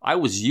 hey, I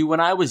was you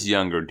when I was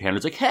younger. And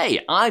Tanner's like,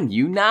 hey, I'm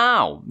you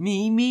now.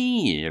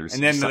 Me. And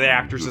then the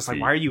actor's just like,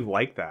 why are you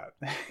like that?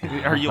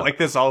 Are you like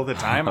this all the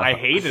time? I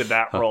hated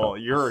that role.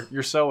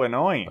 You're so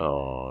annoying.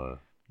 Oh,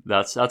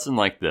 that's in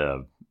like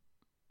the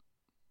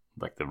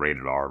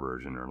rated R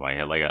version or like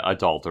an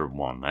adulter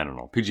one. I don't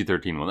know,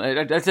 PG-13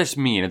 one. That's just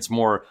mean.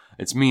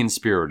 It's mean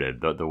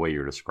spirited the way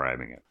you're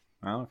describing it.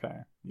 Okay,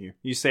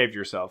 you saved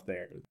yourself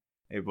there.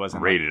 It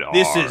wasn't rated R.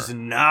 This is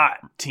not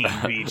Teen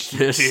Beach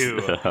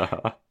 2.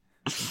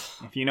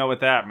 If you know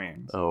what that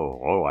means.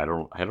 Oh, I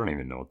don't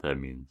even know what that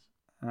means.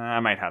 I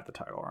might have the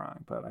title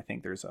wrong, but I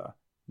think there's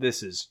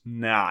this is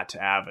not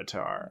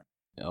Avatar.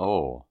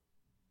 Oh.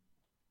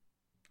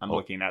 I'm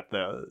looking at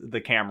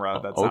the camera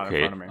that's not in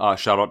front of me.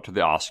 Shout out to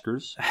the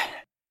Oscars.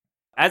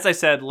 As I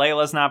said,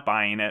 Layla's not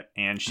buying it,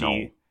 and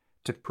she,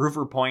 to prove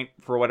her point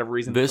for whatever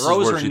reason,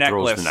 throws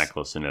the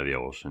necklace into the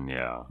ocean,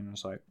 yeah. And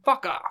it's like,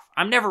 fuck off.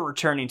 I'm never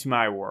returning to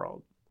my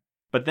world.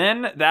 But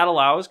then that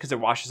allows, because it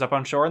washes up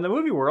on shore in the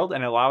movie world,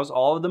 and it allows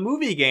all of the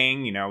movie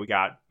gang, we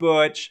got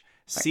Butch,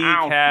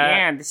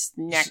 Seacat, this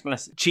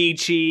necklace.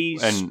 Chi-Chi,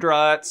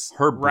 Struts,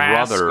 her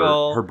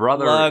Rascal,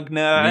 brother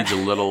Lugna. Needs a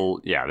little,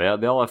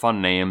 they all have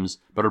fun names,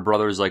 but her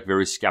brother's like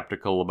very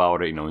skeptical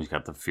about it. He's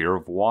got the fear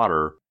of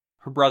water.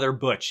 Her brother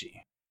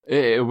Butchie.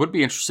 It would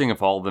be interesting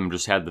if all of them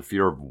just had the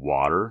fear of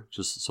water,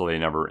 just so they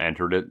never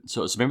entered it.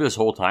 So maybe this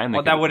whole time...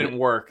 Well, that wouldn't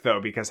work,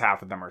 though, because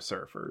half of them are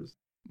surfers.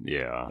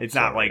 Yeah. It's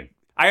not like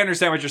I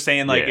understand what you're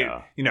saying. Like,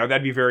 Yeah.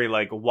 that'd be very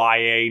like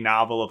YA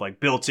novel of like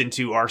built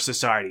into our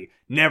society.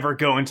 Never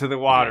go into the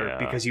water Yeah.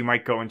 because you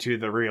might go into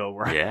the real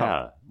world.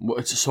 Yeah.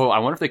 So I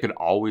wonder if they could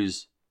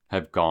always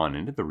have gone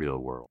into the real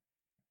world.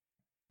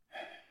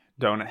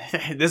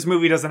 This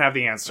movie doesn't have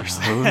the answers.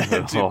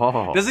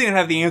 Oh. Doesn't even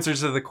have the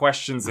answers to the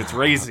questions it's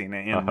raising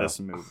in this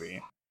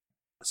movie.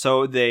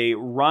 So they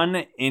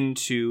run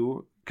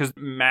into, because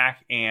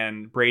Mac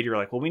and Brady are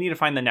like, well, we need to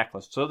find the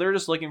necklace. So they're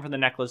just looking for the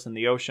necklace in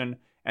the ocean,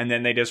 and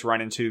then they just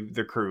run into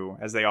the crew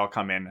as they all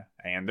come in,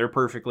 and they're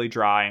perfectly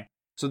dry.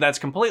 So that's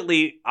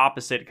completely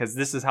opposite, because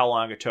this is how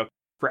long it took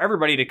for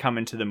everybody to come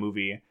into the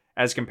movie,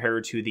 as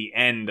compared to the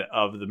end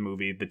of the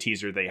movie. The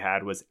teaser they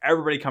had was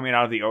everybody coming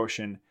out of the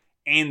ocean,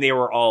 and they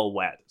were all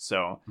wet.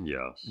 So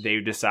Yes.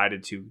 they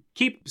decided to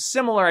keep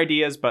similar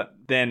ideas, but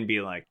then be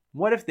like,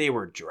 what if they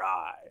were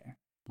dry?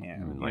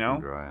 And,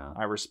 Dry,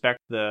 I respect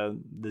the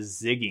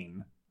zigging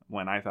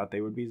when I thought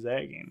they would be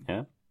zagging.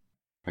 yeah.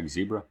 Like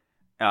zebra.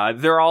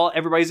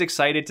 Everybody's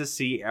excited to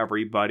see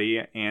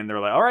everybody, and they're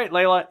like, all right,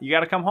 Layla, you got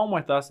to come home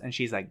with us. And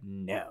she's like,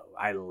 no,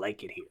 I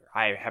like it here.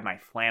 I have my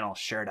flannel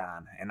shirt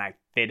on, and I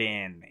fit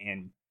in,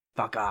 and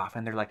fuck off.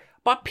 And they're like,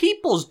 but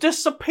people's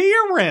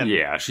disappearing.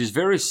 Yeah, she's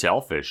very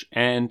selfish,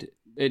 and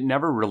it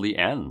never really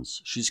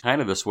ends. She's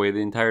kind of this way the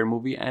entire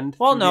movie ends.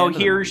 Well, no,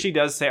 here she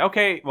does say,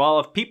 okay, well,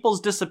 if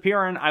people's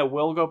disappearing, I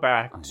will go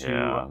back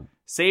to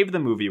save the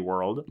movie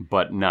world.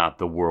 But not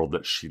the world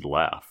that she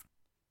left.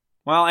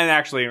 Well, and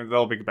actually,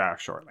 they'll be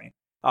back shortly.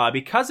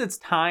 Because it's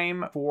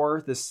time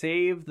for the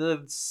Save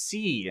the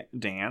Sea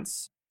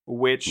dance,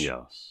 which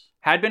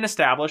had been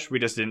established. We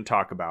just didn't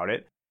talk about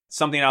it.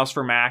 Something else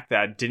for Mac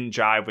that didn't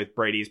jive with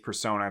Brady's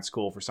persona at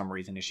school for some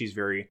reason is she's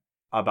very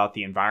about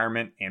the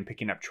environment and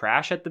picking up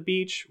trash at the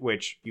beach,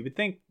 which you would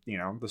think,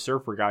 the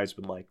surfer guys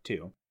would like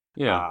too.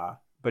 Yeah.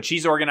 But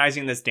she's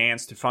organizing this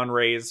dance to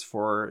fundraise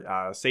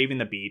for saving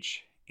the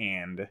beach,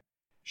 and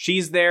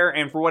she's there,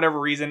 and for whatever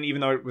reason,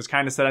 even though it was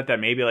kind of set up that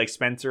maybe like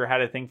Spencer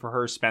had a thing for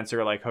her,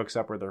 Spencer like hooks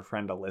up with her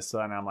friend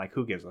Alyssa, and I'm like,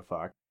 who gives a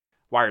fuck?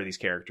 Why are these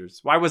characters?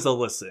 Why was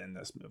Alyssa in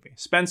this movie?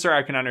 Spencer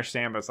I can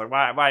understand, but it's like,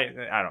 why?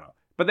 I don't know.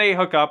 But they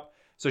hook up,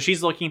 so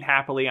she's looking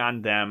happily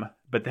on them,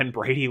 but then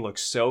Brady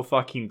looks so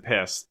fucking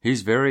pissed.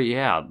 He's very,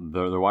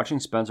 they're watching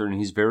Spencer, and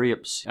he's very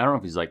upset. I don't know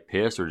if he's like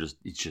pissed or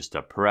he's just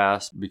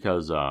depressed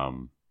because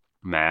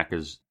Mac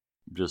is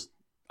just,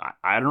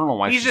 I don't know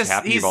why she's happy about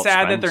Spencer. He's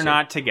sad that they're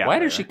not together. Why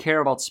does she care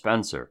about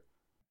Spencer?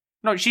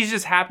 No, she's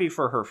just happy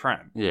for her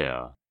friend.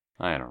 Yeah,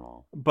 I don't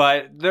know.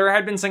 But there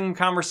had been some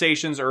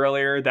conversations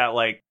earlier that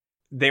like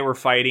they were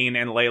fighting,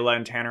 and Layla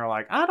and Tanner are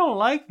like, I don't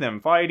like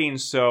them fighting.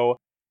 So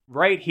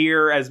right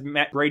here, as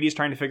Brady's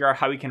trying to figure out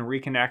how he can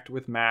reconnect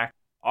with Mac,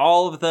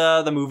 all of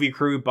the movie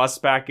crew busts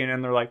back in,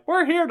 and they're like,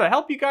 we're here to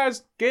help you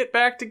guys get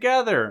back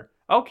together.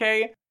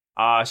 Okay.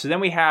 So then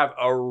we have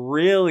a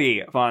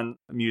really fun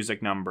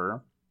music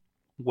number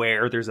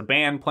where there's a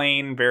band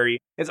playing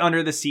it's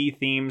under the sea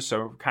theme,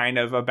 so kind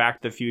of a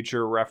Back to the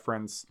Future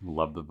reference.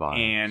 Love the vibe.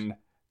 And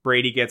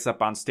Brady gets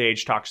up on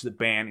stage, talks to the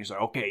band. He's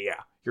like, okay,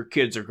 yeah, your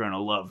kids are going to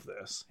love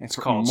this. It's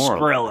called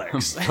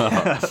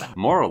Skrillex.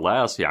 More or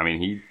less, yeah. I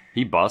mean,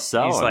 he busts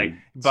out. He's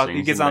like,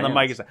 he gets on the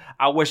mic. He's like,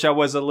 I wish I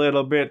was a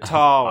little bit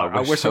taller.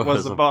 I wish I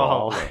was a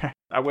ball.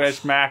 I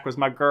wish Mac was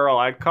my girl.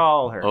 I'd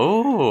call her.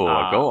 Oh,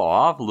 go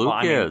off, Lucas. Well,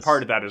 I mean,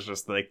 part of that is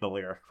just like the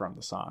lyric from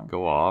the song.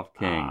 Go off,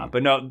 King.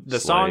 But no, the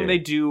song they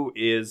do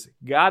is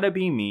Gotta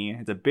Be Me.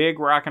 It's a big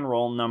rock and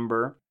roll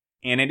number.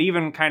 And it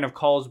even kind of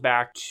calls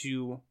back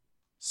to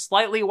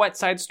slightly West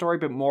Side Story,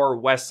 but more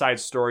West Side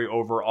Story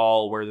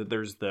overall, where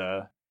there's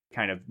the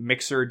kind of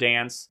mixer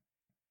dance.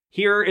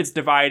 Here, it's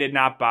divided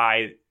not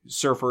by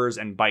surfers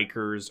and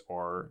bikers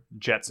or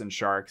jets and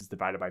sharks. It's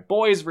divided by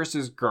boys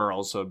versus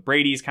girls. So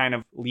Brady's kind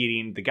of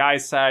leading the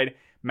guys' side.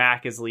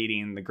 Mac is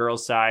leading the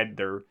girls' side.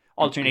 They're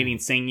alternating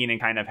singing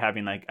and kind of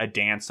having like a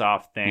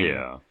dance-off thing.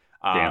 Yeah,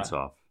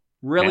 dance-off.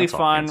 Really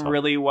fun,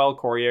 really well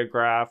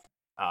choreographed.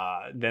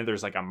 Then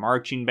there's like a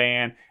marching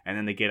band, and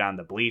then they get on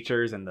the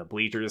bleachers, and the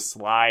bleachers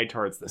slide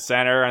towards the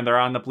center, and they're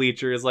on the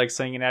bleachers like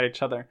singing at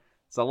each other.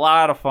 It's a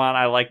lot of fun.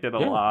 I liked it a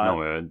lot.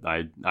 No,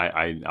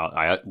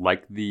 I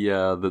like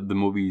the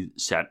movie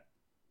set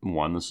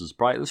one. This is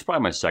probably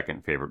my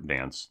second favorite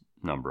dance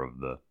number of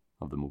the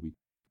movie.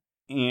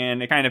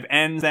 And it kind of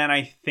ends then,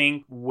 I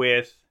think,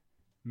 with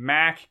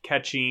Mac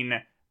catching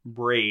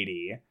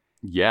Brady.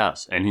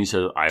 Yes, and he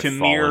says, "I've to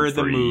fallen mirror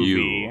the for movie,"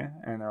 you.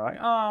 And they're like,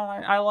 "Oh,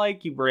 I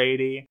like you,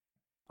 Brady."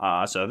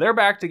 So they're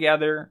back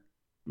together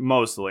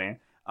mostly.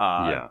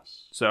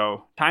 Yes.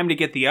 So time to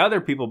get the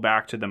other people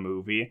back to the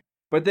movie.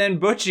 But then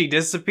Butchie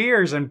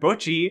disappears, and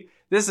Butchie,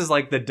 this is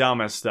like the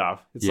dumbest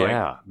stuff. It's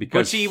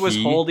because Butchie was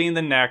holding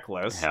the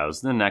necklace. Has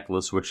the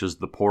necklace, which is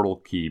the portal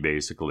key,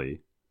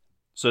 basically.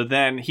 So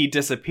then he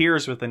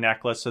disappears with the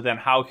necklace. So then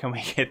how can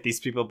we get these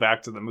people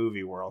back to the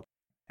movie world?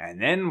 And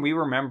then we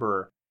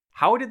remember,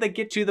 how did they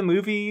get to the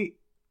movie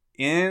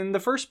in the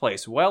first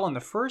place? Well, in the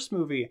first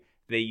movie,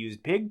 they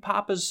used Big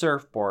Papa's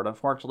surfboard.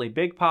 Unfortunately,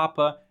 Big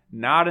Papa,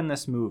 not in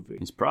this movie.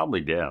 He's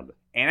probably dead.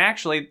 And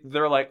actually,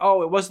 they're like,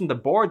 oh, it wasn't the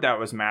board that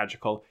was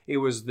magical. It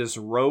was this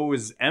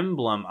rose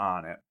emblem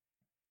on it.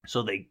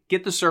 So they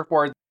get the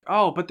surfboard.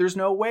 Oh, but there's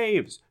no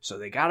waves. So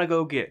they gotta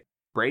go get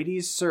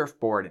Brady's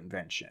surfboard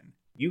invention.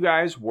 You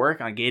guys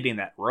work on getting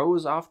that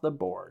rose off the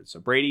board. So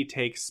Brady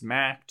takes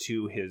Mac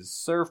to his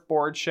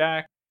surfboard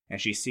shack,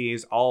 and she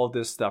sees all of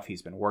this stuff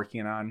he's been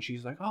working on. And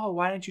she's like, oh,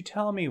 why didn't you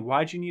tell me?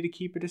 Why'd you need to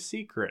keep it a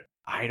secret?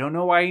 I don't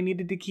know why you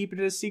needed to keep it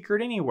a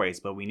secret anyways,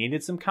 but we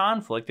needed some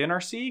conflict in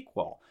our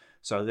sequel.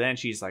 So then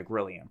she's like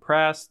really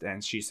impressed,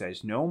 and she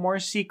says, no more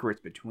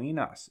secrets between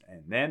us.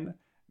 And then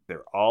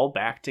they're all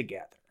back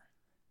together.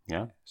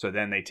 Yeah. So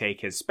then they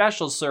take his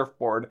special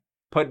surfboard,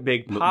 put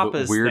Big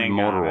Papa's the weird thing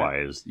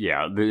motorized. On it.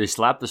 Yeah, they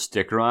slap the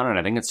sticker on it, and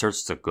I think it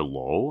starts to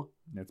glow.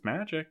 It's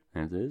magic.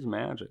 It is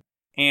magic.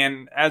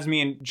 And as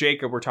me and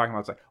Jacob were talking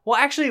about, it's like, well,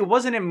 actually,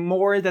 wasn't it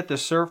more that the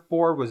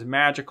surfboard was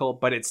magical,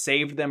 but it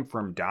saved them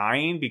from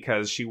dying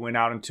because she went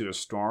out into a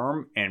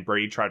storm and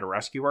Brady tried to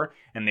rescue her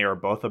and they were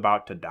both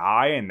about to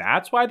die, and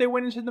that's why they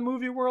went into the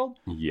movie world?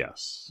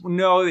 Yes.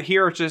 No,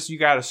 here it's just you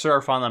got to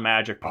surf on the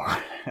magic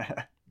part.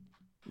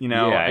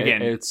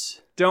 Again,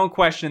 don't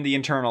question the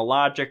internal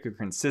logic or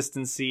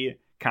consistency,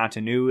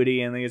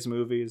 continuity in these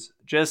movies.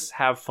 Just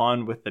have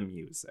fun with the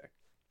music.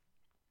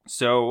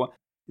 So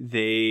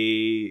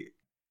they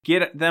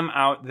get them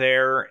out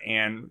there,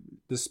 and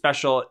the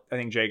special, I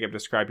think Jacob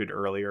described it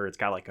earlier, it's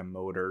got like a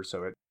motor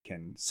so it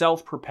can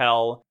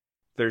self-propel.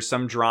 There's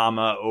some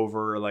drama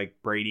over like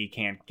Brady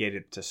can't get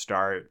it to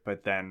start,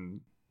 but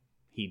then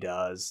he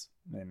does,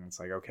 and it's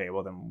like, okay,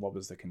 well then what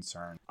was the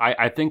concern?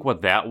 I think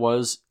what that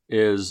was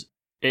is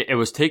it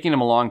was taking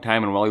him a long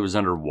time, and while he was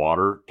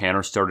underwater,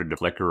 Tanner started to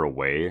flicker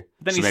away.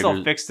 Then he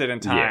still fixed it in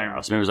time. Yeah,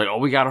 so maybe he was like, oh,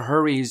 we gotta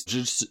hurry. He's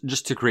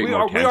just to create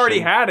more tension. We already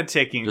had a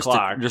ticking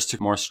clock. Just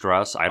to more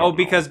stress. I don't know.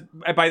 Because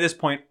by this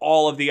point,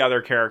 all of the other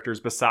characters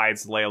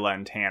besides Layla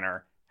and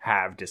Tanner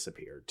have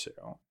disappeared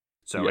too.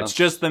 So It's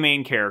just the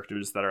main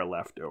characters that are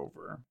left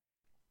over.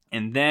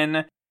 And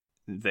then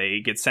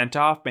they get sent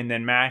off, and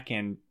then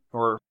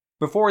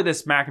before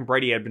this, Mac and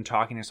Brady had been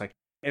talking. It's like,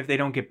 if they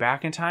don't get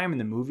back in time and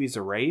the movie's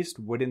erased,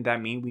 wouldn't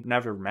that mean we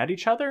never met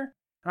each other?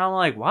 And I'm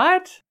like,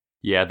 what?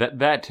 Yeah,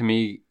 that to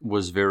me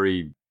was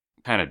very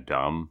kind of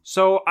dumb.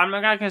 So I'm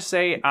not going to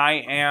say I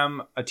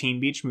am a Teen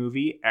Beach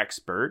Movie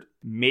expert.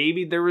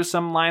 Maybe there was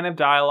some line of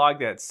dialogue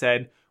that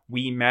said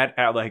we met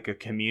at like a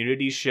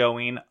community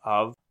showing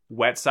of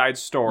Wet Side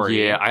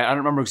Story. Yeah, I don't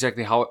remember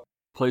exactly how it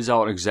plays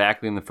out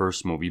exactly in the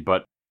first movie,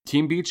 but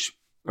Teen Beach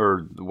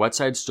or Wet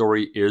Side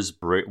Story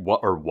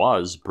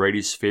was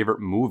Brady's favorite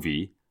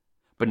movie.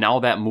 But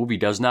now that movie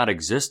does not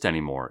exist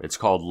anymore. It's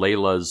called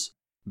Layla's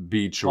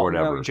Beach or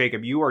whatever. No,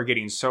 Jacob, you are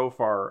getting so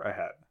far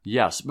ahead.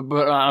 Yes,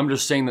 but I'm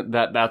just saying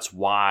that's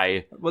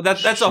why. Well,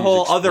 that's a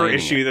whole other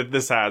issue that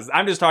this has.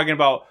 I'm just talking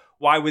about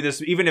why would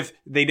this, even if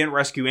they didn't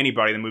rescue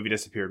anybody, the movie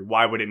disappeared,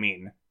 why would it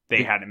mean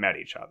they hadn't met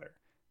each other?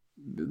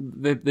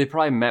 They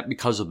probably met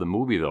because of the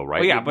movie, though, right?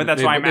 Well, yeah, but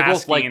that's why I'm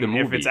asking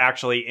if it's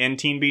actually in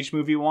Teen Beach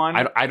Movie 1.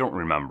 I don't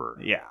remember.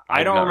 Yeah,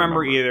 I don't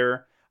remember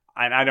either.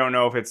 And I don't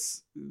know if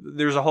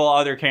there's a whole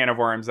other can of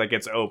worms that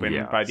gets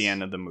opened by the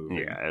end of the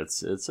movie. Yeah,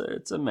 it's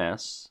a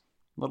mess.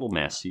 A little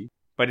messy.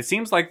 But it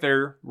seems like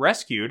they're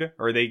rescued,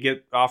 or they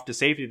get off to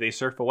safety, they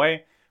surf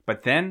away.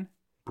 But then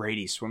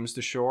Brady swims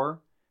to shore,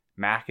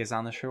 Mac is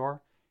on the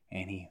shore,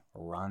 and he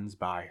runs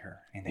by her.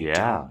 And they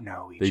don't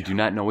know each other. They do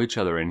not know each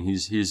other, and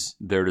he's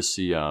there to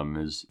see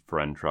his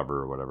friend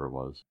Trevor or whatever it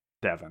was.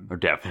 Devin.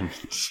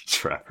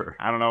 Trevor.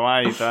 I don't know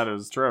why he thought it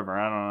was Trevor.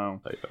 I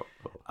don't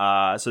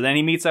know. So then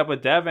he meets up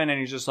with Devin, and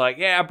he's just like,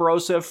 yeah, bro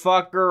said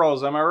fuck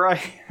girls. Am I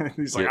right?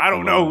 He's like, I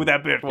don't know who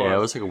that bitch was. Yeah, it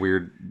was like a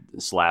weird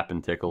slap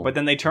and tickle. But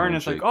then they turn and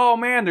it's like, oh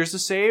man, there's a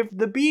Save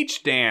the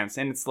Beach dance.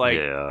 And it's like,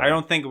 I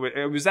don't think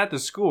it was at the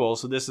school,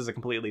 so this is a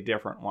completely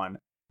different one.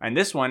 And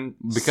this one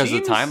because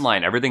of the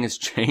timeline, everything has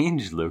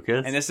changed,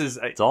 Lucas. And this is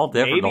it's all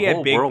different. Maybe the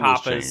whole at Big world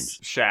Papa's has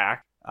changed.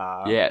 shack.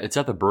 Yeah, it's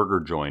at the burger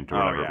joint or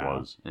whatever it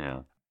was. Yeah.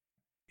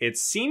 It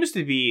seems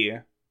to be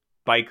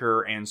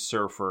biker and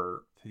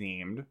surfer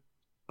themed,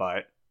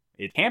 but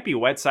it can't be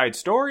Wet Side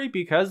Story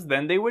because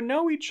then they would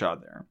know each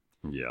other.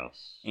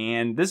 Yes.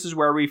 And this is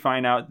where we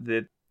find out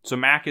that, so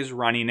Mac is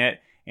running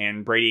it,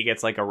 and Brady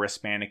gets like a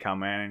wristband to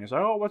come in, and he's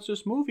like, oh, what's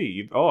this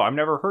movie? I've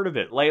never heard of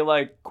it.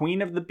 Layla,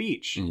 Queen of the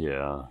Beach.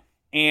 Yeah.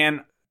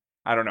 And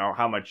I don't know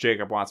how much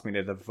Jacob wants me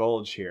to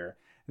divulge here,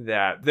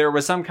 that there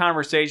was some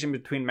conversation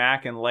between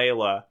Mac and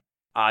Layla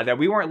that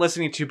we weren't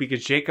listening to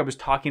because Jacob was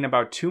talking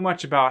about too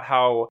much about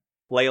how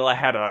Layla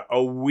had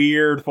a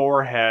weird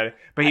forehead,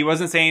 but he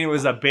wasn't saying it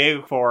was a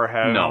big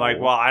forehead. No. I'm like,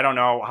 well, I don't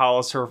know how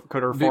else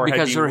could her forehead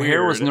because be her weird.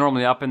 hair was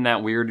normally up in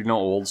that weird,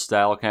 old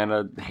style kind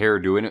of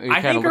hairdo. And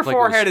I think her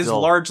forehead is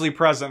largely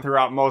present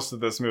throughout most of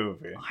this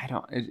movie. I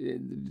don't.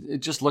 It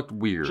just looked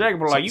weird.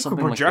 Jacob was like, you could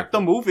project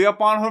the movie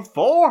up on her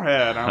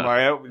forehead. I'm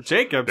like,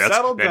 Jacob,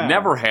 settle down. That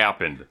never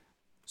happened.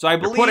 So I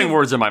believe, you're putting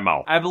words in my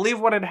mouth. I believe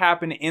what had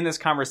happened in this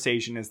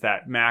conversation is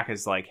that Mac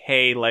is like,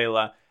 hey,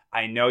 Layla,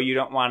 I know you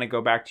don't want to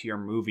go back to your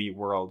movie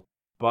world,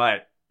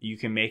 but you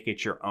can make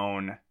it your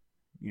own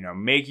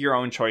make your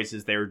own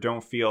choices there.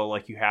 Don't feel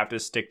like you have to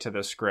stick to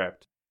the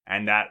script.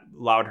 And that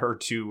allowed her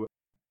to,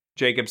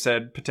 Jacob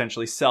said,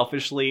 potentially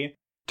selfishly,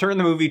 turn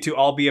the movie to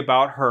all be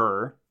about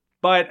her.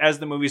 But as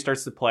the movie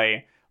starts to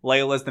play,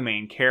 Layla's the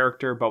main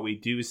character, but we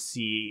do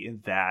see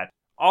that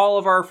all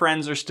of our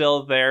friends are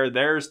still there.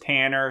 There's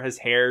Tanner. His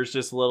hair's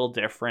just a little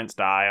different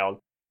styled.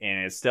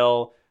 And it's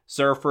still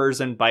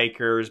surfers and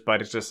bikers,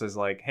 but it's just as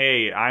like,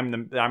 hey, I'm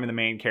the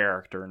main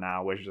character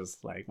now, which is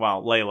like,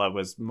 well, Layla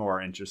was more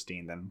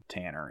interesting than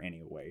Tanner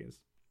anyways.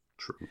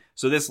 True.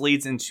 So this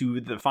leads into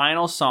the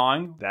final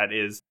song, that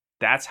is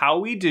That's How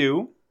We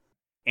Do,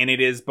 and it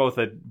is both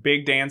a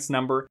big dance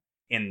number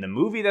in the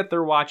movie that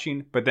they're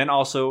watching, but then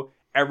also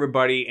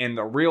everybody in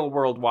the real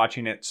world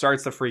watching it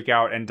starts to freak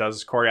out and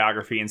does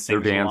choreography and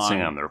sings. They're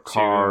dancing on their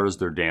cars,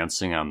 they're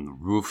dancing on the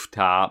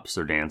rooftops,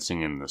 they're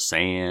dancing in the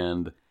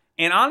sand.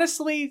 And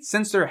honestly,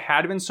 since there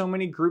had been so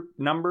many group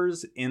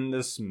numbers in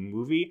this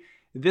movie,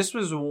 this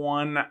was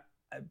one,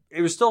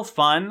 it was still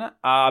fun,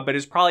 but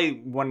it's probably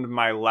one of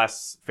my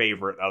less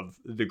favorite of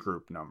the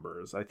group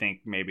numbers. I think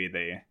maybe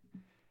they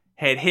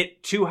had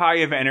hit too high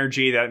of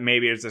energy that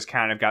maybe it's just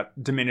kind of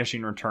got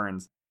diminishing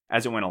returns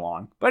as it went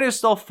along. But it was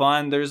still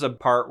fun. There's a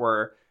part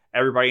where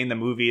everybody in the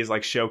movie is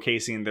like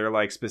showcasing their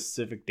like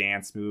specific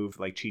dance move.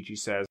 Like Chi-Chi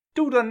says,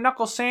 do the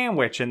knuckle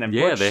sandwich, and then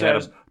Butch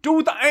says,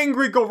 do the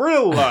angry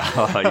gorilla.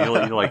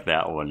 you like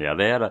that one. Yeah,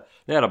 they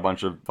had a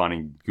bunch of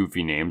funny,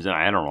 goofy names, and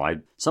I don't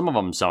know, some of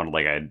them sounded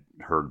like I'd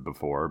heard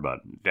before, but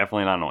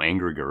definitely not no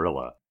angry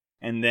gorilla.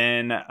 And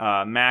then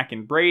Mac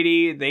and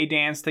Brady, they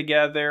dance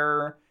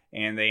together,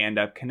 and they end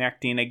up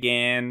connecting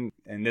again.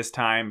 And this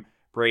time,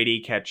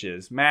 Brady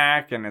catches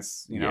Mac, and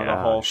it's the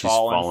whole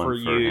falling for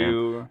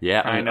you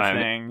kind of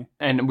thing.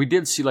 And we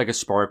did see like a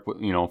spark,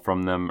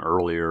 from them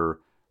earlier.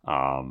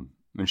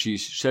 And she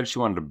said she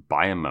wanted to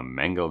buy him a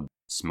mango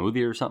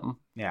smoothie or something.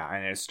 Yeah,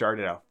 and it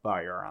started a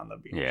fire on the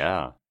beach.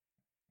 Yeah.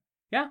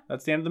 Yeah,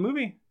 that's the end of the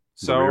movie.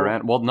 So,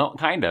 well, no,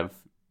 kind of.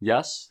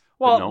 Yes.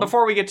 Well, no.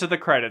 Before we get to the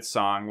credits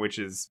song, which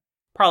is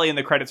probably in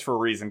the credits for a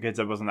reason, because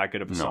it wasn't that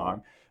good of a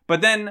song.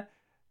 But then,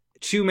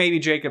 to maybe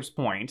Jacob's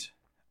point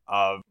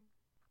of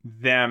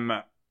them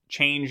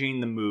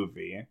changing the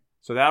movie,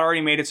 so that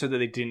already made it so that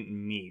they didn't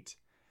meet.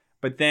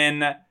 But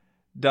then,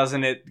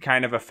 doesn't it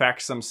kind of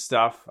affect some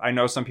stuff? I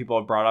know some people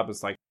have brought up,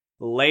 it's like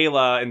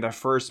Layla in the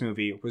first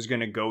movie was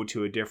going to go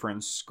to a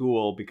different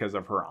school because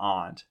of her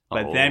aunt.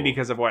 But then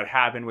because of what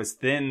happened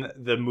within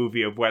the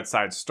movie of West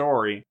Side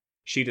Story,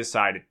 she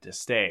decided to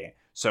stay.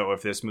 So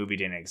if this movie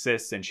didn't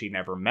exist and she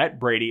never met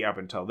Brady up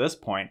until this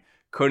point,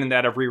 couldn't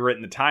that have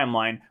rewritten the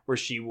timeline where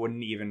she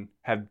wouldn't even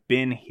have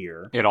been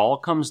here? It all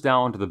comes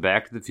down to the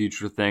Back to the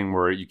Future thing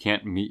where you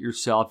can't meet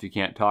yourself, you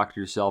can't talk to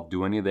yourself,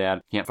 do any of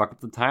that. You can't fuck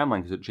up the timeline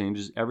because it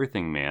changes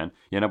everything, man.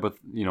 You end up with,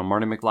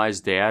 Marty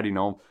McFly's dad,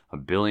 a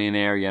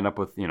billionaire. You end up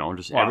with,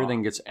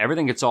 everything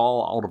gets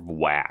all out of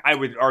whack. I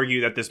would argue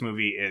that this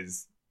movie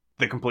is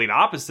the complete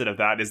opposite of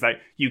that, is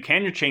that you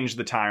can change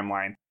the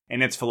timeline.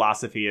 And its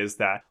philosophy is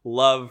that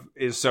love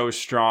is so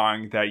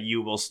strong that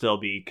you will still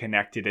be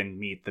connected and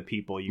meet the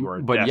people you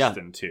are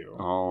destined to.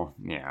 Oh,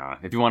 yeah.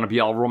 If you want to be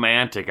all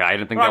romantic, I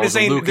didn't think that was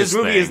a Lucas this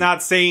movie thing. Is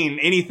not saying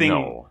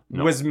anything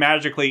was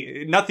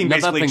magically... Nothing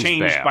basically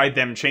changed bad. by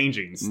them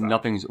changing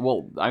stuff.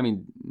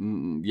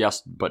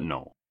 Yes, but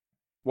no.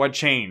 What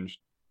changed?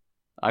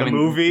 The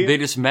movie? They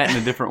just met in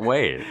a different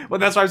way.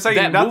 Well, that's what I'm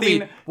saying. Nothing...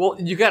 Movie, well,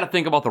 you got to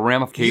think about the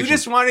ramifications. You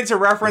just wanted to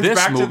reference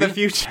Back to the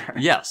Future.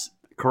 Yes,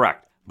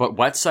 correct. But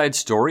West Side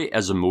Story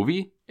as a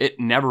movie, it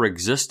never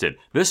existed.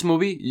 This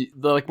movie,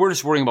 we're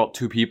just worrying about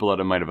two people that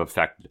it might have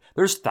affected.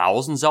 There's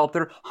thousands out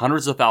there,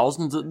 hundreds of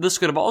thousands. This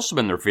could have also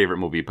been their favorite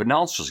movie, but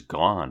now it's just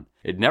gone.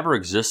 It never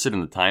existed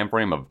in the time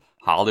frame of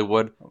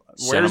Hollywood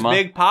cinema.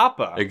 Where's Big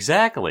Papa?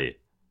 Exactly.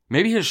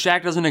 Maybe his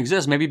shack doesn't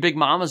exist. Maybe Big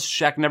Mama's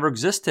shack never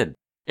existed.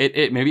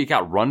 Maybe it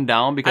got run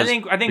down because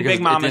I think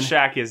Big Mama's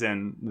shack is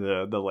in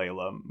the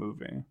Layla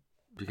movie.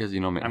 Because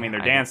they're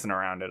dancing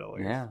around it at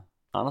least. Yeah.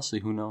 Honestly,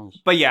 who knows?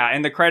 But yeah,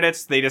 in the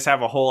credits, they just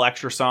have a whole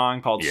extra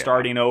song called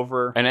Starting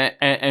Over.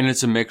 And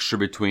it's a mixture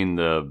between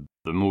the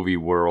movie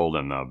world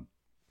and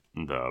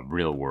the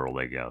real world,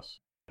 I guess.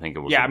 I think it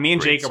was. Yeah, me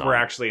and Jacob were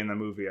actually in the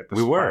movie at this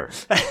point. We were.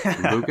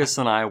 Lucas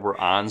and I were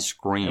on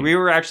screen. And we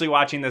were actually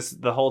watching this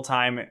the whole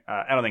time.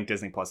 I don't think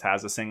Disney Plus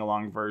has a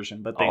sing-along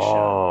version, but they should.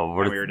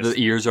 Oh, the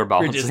ears are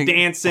bouncing. We're just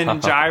dancing,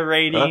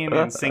 gyrating,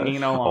 and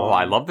singing along. Oh,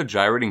 I love the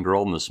gyrating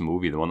girl in this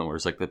movie, the one that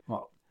wears like the...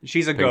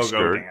 She's a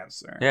go-go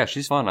dancer. Yeah,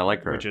 she's fun. I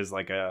like her. Which is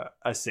like a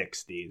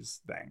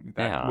 60s thing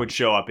that would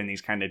show up in these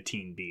kind of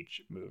teen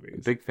beach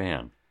movies. Big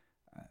fan.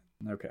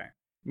 Okay.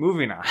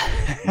 Moving on.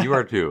 You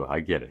are too. I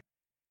get it.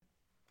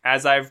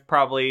 As I've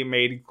probably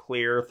made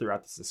clear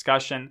throughout this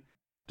discussion,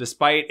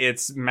 despite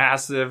its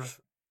massive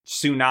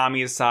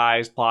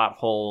tsunami-sized plot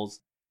holes,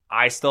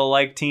 I still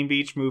like Teen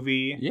Beach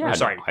Movie. Yeah.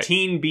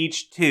 Teen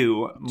Beach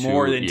 2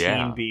 more than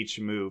Teen Beach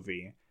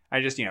Movie.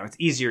 I just, it's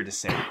easier to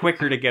say,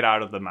 quicker to get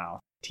out of the mouth.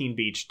 Teen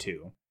Beach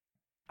 2.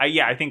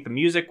 I think the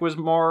music was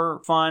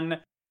more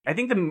fun. I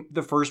think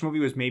the first movie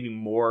was maybe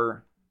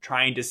more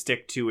trying to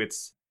stick to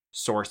its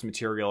source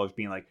material of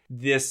being like,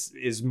 this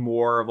is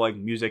more of like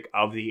music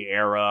of the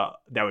era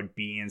that would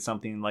be in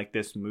something like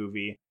this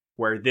movie,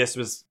 where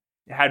this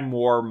had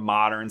more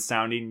modern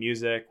sounding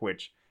music,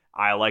 which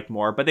I like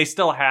more, but they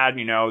still had,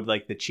 you know,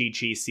 like the Chi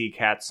Chi Sea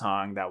Cat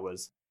song that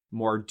was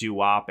more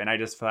doo-wop, and I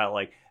just felt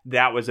like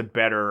that was a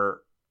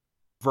better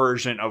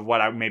version of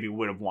what I maybe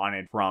would have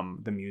wanted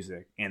from the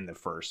music in the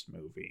first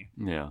movie.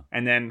 Yeah.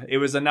 And then it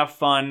was enough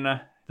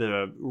fun,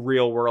 the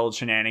real world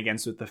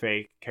shenanigans with the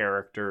fake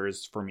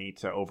characters, for me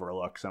to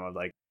overlook some of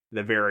like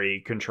the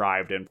very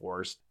contrived and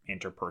forced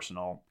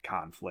interpersonal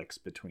conflicts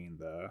between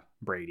the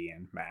Brady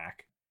and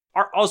Mac.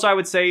 Also, I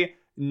would say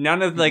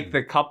none of like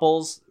the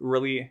couples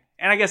really,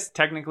 and I guess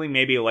technically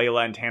maybe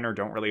Layla and Tanner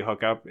don't really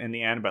hook up in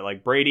the end, but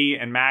like Brady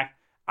and Mac,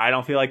 I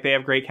don't feel like they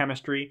have great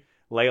chemistry.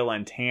 Layla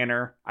and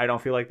Tanner, I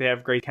don't feel like they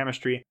have great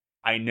chemistry.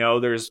 I know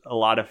there's a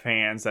lot of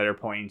fans that are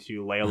pointing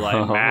to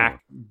Layla and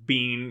Mac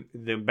being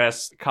the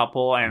best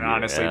couple, and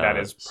honestly, that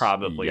is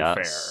probably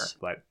fair.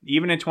 But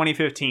even in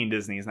 2015,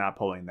 Disney's not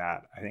pulling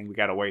that. I think we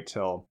got to wait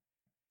till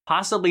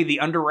possibly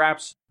the Under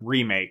Wraps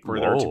remake for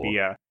there to be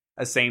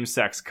a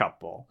same-sex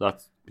couple.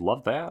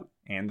 Love that.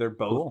 And they're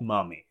both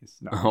mummies.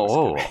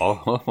 No,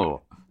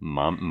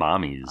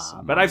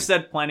 mommies. But I've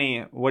said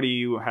plenty. What do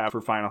you have for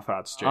final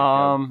thoughts,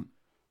 Jacob?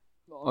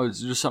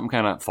 It's just something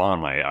kind of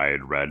fun. I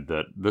had read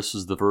that this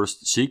is the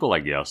first sequel,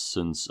 I guess,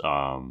 since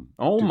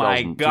oh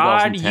my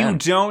god, you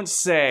don't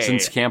say.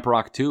 Since Camp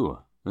Rock 2.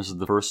 This is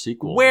the first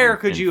sequel. Where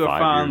could you have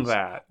found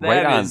that?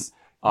 Right is,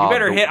 you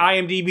better hit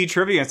IMDb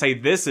trivia and say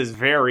this is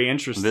very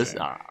interesting.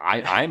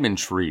 I'm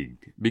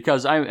intrigued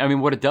because I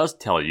mean what it does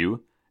tell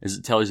you is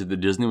it tells you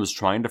that Disney was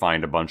trying to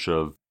find a bunch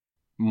of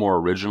more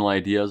original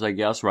ideas, I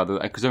guess, rather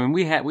because I mean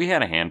we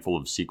had a handful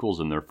of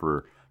sequels in there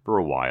for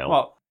a while.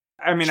 Well,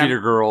 I mean, Cheater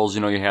Girls,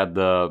 you know, you had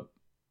the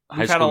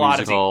High School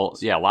Musical.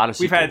 Yeah, a lot of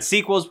sequels. We've had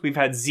sequels. We've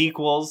had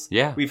sequels.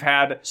 Yeah. We've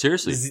had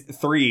seriously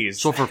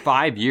threes. So for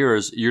 5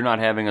 years, you're not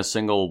having a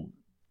single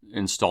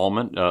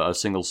installment, a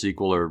single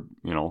sequel or,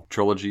 you know,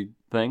 trilogy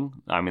thing.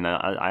 I mean,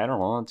 I don't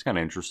know. It's kind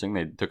of interesting.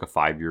 They took a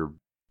 5-year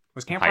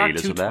Was Camp Rock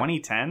 2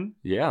 2010?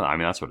 Yeah, I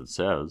mean, that's what it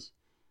says.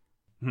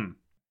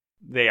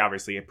 They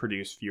obviously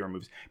produced fewer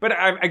movies. But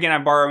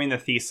I'm borrowing the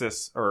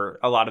thesis or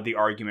a lot of the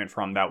argument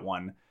from that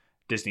one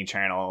Disney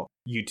Channel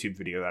YouTube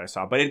video that I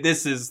saw. But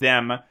this is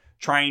them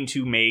trying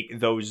to make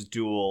those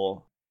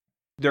dual...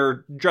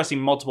 They're addressing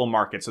multiple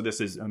markets. So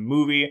this is a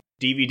movie,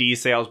 DVD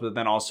sales, but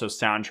then also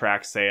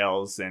soundtrack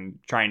sales and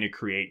trying to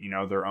create, you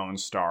know, their own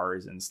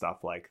stars and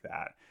stuff like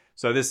that.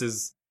 So this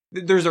is...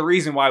 There's a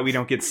reason why we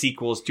don't get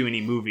sequels to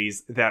any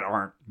movies that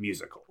aren't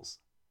musicals.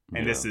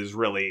 And this is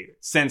really,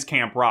 since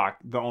Camp Rock,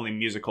 the only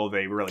musical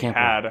they really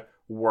had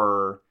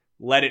were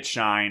Let It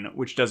Shine,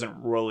 which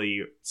doesn't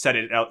really set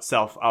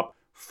itself up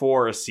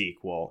for a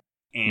sequel,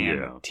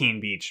 and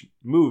Teen Beach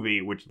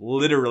Movie, which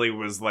literally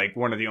was like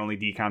one of the only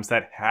DCOMs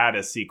that had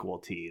a sequel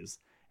tease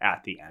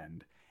at the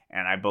end.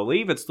 And I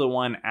believe it's the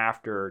one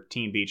after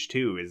Teen Beach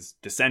 2 is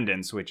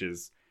Descendants, which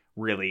is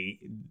really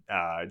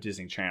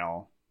Disney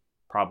Channel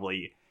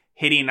probably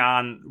hitting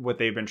on what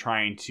they've been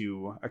trying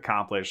to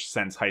accomplish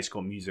since High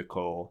School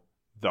Musical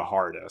the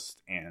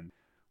hardest. And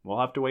we'll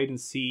have to wait and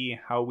see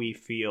how we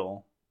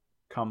feel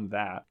come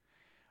that.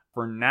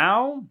 For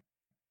now,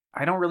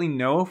 I don't really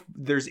know if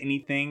there's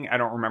anything. I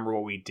don't remember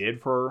what we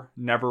did for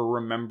Never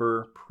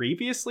Remember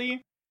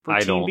previously for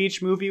Teen Beach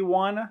Movie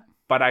 1,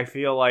 but I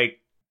feel like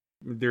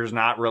there's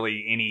not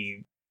really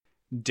any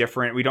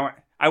different.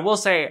 I will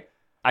say,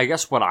 I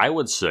guess what I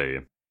would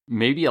say,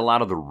 maybe a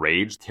lot of the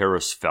rage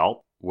Terrace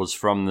felt was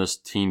from this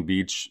Teen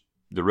Beach,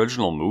 the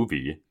original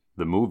movie,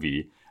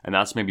 and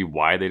that's maybe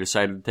why they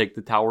decided to take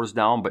the towers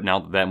down. But now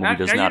that movie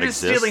does not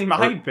exist. You're just stealing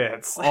my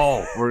bits.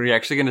 Oh, we're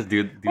actually going to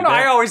do that?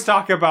 I always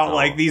talk about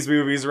like these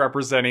movies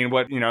representing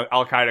what, you know,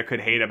 Al Qaeda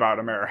could hate about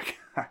America.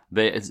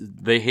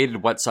 They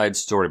hated West Side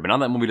Story, but now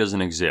that movie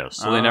doesn't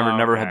exist, so they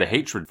never had the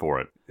hatred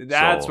for it.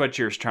 That's what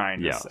you're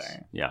trying to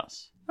say.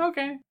 Yes.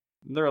 Okay.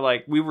 They're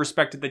like, we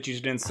respected that you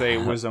didn't say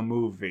it was a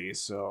movie,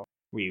 so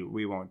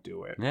we won't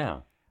do it. Yeah.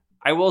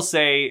 I will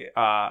say,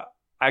 I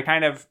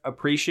kind of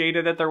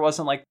appreciated that there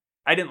wasn't like,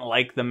 I didn't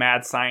like the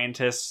mad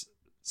scientist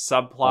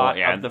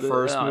subplot of the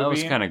first movie. That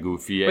was kind of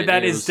goofy. But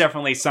that is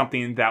definitely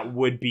something that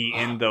would be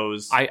in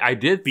those I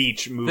did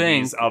beach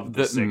movies of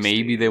the 60s.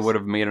 Maybe they would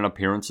have made an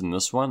appearance in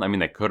this one. I mean,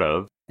 they could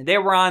have. They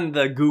were on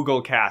the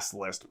Google cast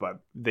list,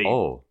 but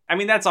I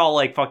mean, that's all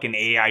like fucking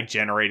AI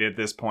generated at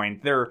this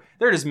point. They're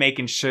just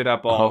making shit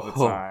up all the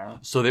time.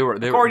 So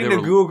according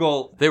to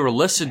Google, they were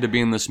listed to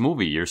be in this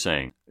movie. You're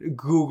saying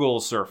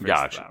Google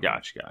surfaced them.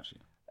 Gotcha.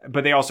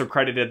 But they also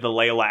credited the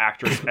Layla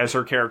actress as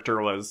her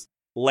character was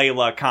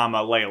Layla,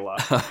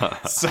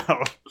 Layla. So,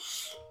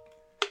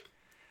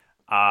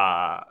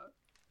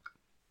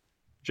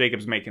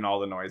 Jacob's making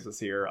all the noises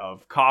here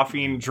of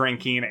coughing,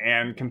 drinking,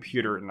 and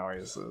computer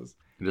noises.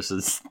 This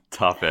is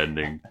tough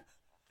ending.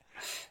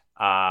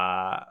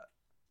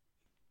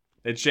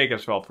 It's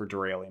Jacob's fault for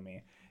derailing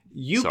me.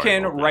 You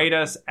can write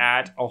us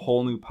at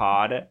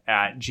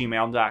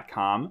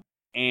ahwholenewpod@gmail.com.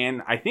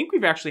 And I think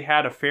we've actually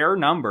had a fair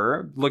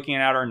number, looking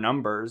at our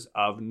numbers,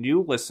 of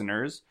new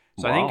listeners.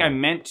 So I think I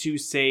meant to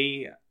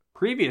say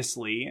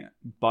previously,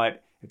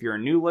 but if you're a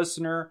new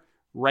listener,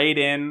 write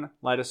in,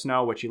 let us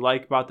know what you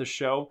like about the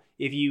show.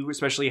 If you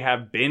especially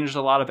have binged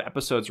a lot of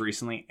episodes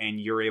recently and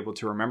you're able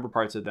to remember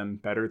parts of them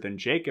better than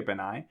Jacob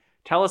and I,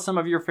 tell us some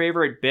of your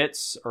favorite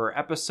bits or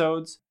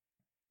episodes.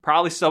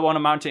 Probably still won't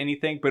amount to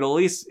anything, but at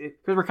least,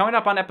 because we're coming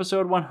up on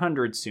episode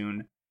 100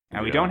 soon,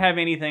 and we don't have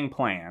anything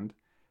planned.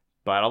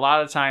 But a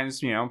lot of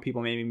times, you know,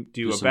 people maybe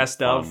do a best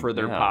fun, of for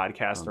their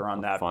podcast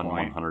around that fun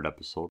point. 100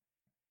 episode.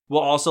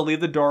 We'll also leave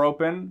the door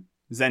open.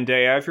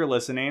 Zendaya, if you're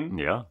listening.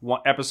 Yeah.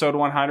 Episode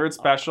 100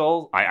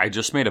 special. I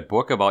just made a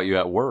book about you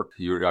at work.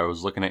 I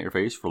was looking at your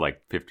face for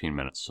like 15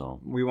 minutes, so.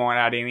 We won't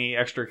add any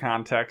extra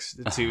context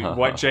to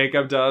what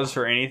Jacob does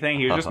or anything.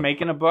 He was just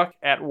making a book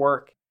at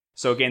work.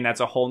 So again,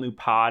 that's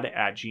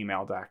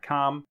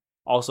awholenewpod@gmail.com.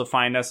 Also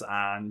find us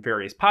on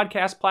various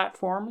podcast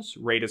platforms.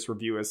 Rate us,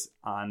 review us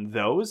on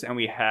those. And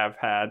we have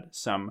had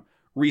some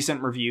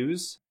recent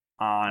reviews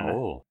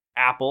on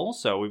Apple.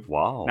 So we've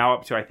now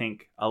up to, I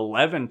think,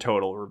 11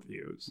 total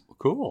reviews.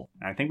 Cool.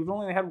 And I think we've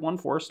only had 1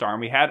 4-star.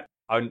 And we had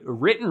a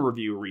written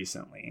review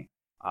recently.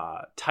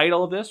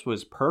 Title of this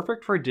was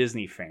Perfect for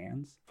Disney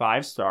Fans.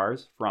 5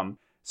 stars from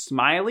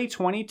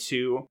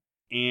Smiley22.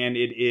 And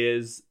it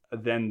is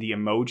then the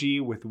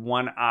emoji with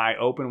one eye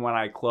open, one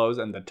eye closed,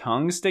 and the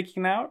tongue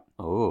sticking out.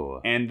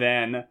 Oh. And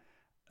then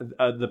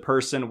the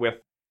person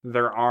with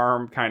their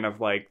arm kind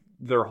of like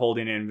they're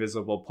holding an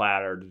invisible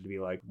platter to be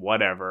like,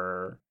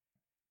 whatever.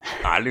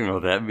 I don't know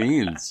what that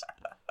means.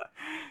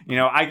 You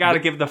know, I got to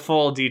give the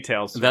full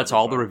details. That's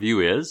all the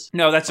review is?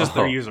 No, that's just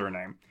their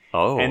username.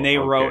 Oh, and they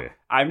wrote,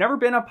 I've never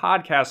been a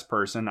podcast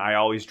person. I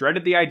always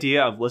dreaded the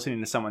idea of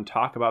listening to someone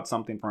talk about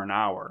something for an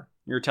hour.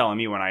 You're telling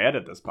me when I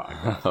edit this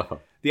podcast.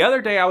 The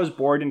other day I was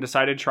bored and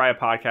decided to try a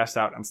podcast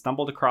out and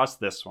stumbled across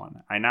this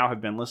one. I now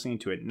have been listening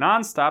to it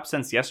nonstop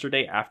since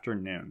yesterday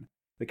afternoon.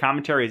 The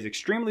commentary is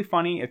extremely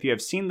funny if you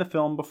have seen the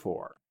film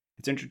before.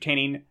 It's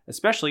entertaining,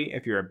 especially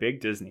if you're a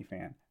big Disney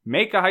fan.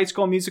 Make a High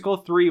School Musical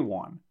 3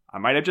 one. I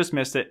might have just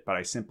missed it, but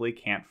I simply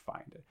can't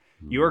find it.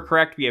 You are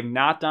correct. We have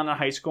not done a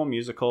High School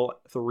Musical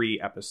 3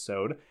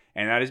 episode,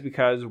 and that is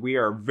because we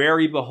are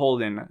very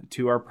beholden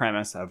to our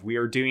premise of we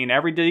are doing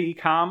every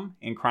DCOM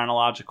in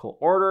chronological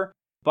order,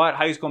 but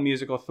High School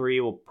Musical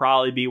 3 will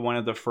probably be one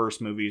of the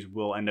first movies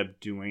we'll end up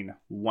doing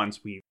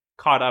once we've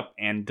caught up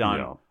and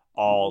done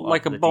all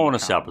like of a the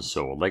bonus DCOMs.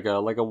 episode, like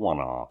a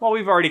one-off. Well,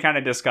 we've already kind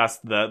of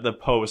discussed the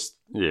post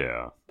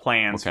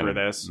plans What kind for of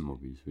this.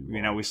 movies we'd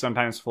You know, want? we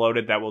sometimes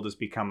floated that will just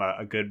become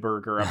a Good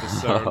Burger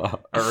episode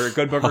or a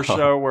Good Burger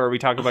show where we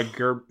talk about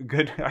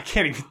good. I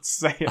can't even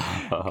say it.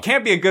 It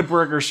can't be a Good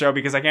Burger show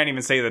because I can't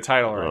even say the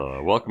title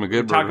right. Welcome to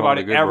Good We Burger. talk about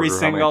it Good every Burger.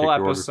 How may I single take your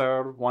order?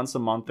 episode, once a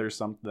month or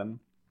something.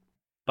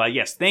 But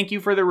yes, thank you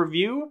for the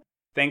review.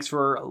 Thanks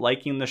for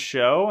liking the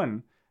show,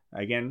 and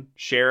again,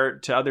 share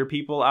it to other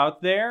people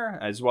out there,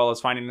 as well as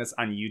finding us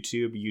on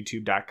YouTube,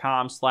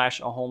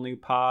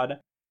 youtube.com/awholenewpod.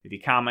 If you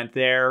comment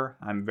there,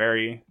 I'm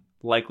very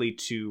likely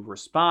to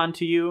respond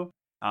to you,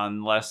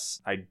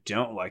 unless I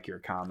don't like your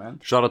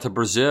comment. Shout out to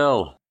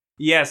Brazil.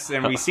 Yes,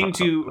 and we seem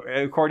to,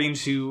 according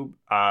to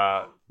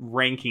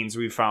rankings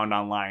we found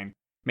online,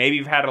 maybe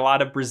you've had a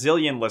lot of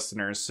Brazilian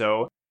listeners,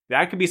 so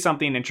that could be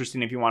something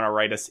interesting if you want to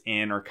write us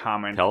in or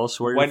comment. Tell us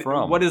where you're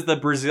from. What is the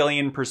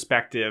Brazilian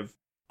perspective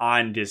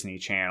on Disney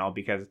Channel?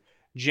 Because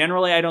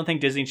generally I don't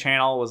think Disney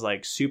Channel was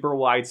like super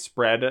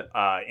widespread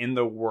in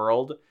the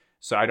world,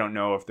 so I don't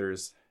know if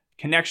there's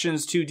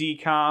connections to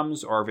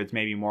DCOMs or if it's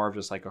maybe more of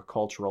just like a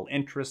cultural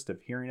interest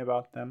of hearing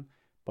about them.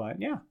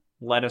 But yeah,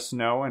 let us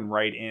know and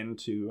write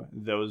into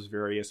those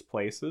various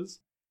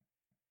places.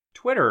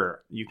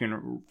 Twitter, you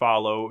can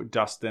follow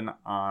Dustin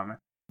on,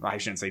 I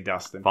shouldn't say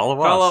Dustin. Follow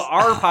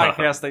our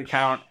podcast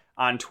account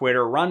on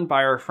Twitter, run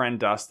by our friend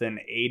Dustin,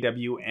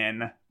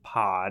 AWN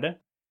Pod.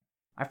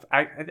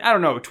 I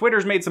don't know.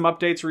 Twitter's made some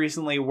updates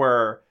recently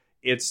where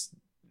it's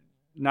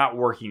not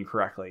working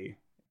correctly.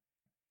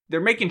 They're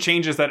making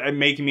changes that are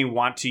making me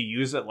want to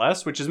use it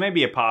less, which is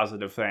maybe a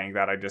positive thing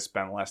that I just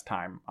spend less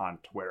time on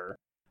Twitter.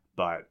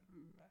 But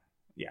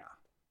yeah,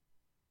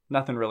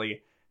 nothing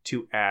really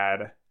to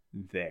add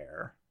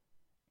there.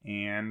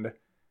 And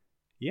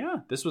yeah,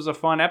 this was a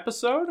fun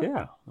episode.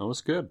 Yeah, that was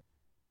good.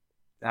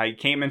 I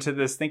came into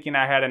this thinking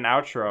I had an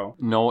outro.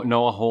 No,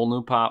 a whole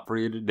new pop for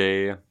you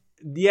today.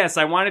 Yes,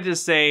 I wanted to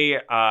say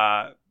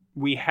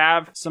we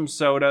have some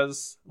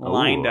sodas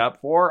lined up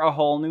for a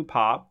whole new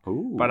pop.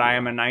 Ooh. But I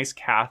am a nice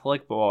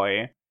Catholic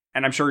boy,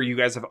 and I'm sure you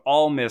guys have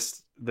all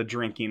missed the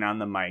drinking on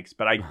the mics,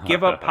 but I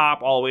give up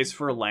pop always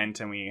for Lent,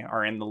 and we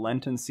are in the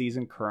Lenten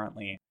season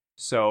currently.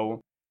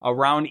 So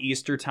around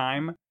Easter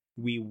time,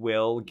 we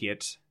will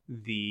get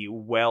the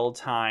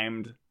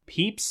well-timed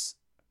Peeps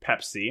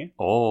Pepsi.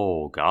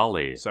 Oh,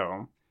 golly.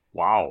 So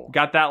wow.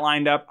 got that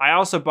lined up. I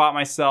also bought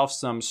myself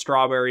some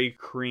strawberry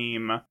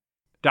cream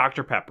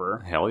Dr.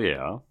 Pepper. Hell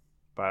yeah.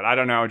 But I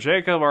don't know.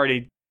 Jacob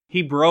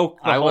he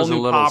broke the whole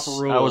new pop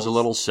rules. I was a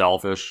little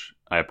selfish.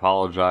 I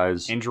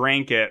apologize. And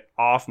drank it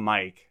off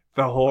mic.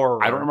 The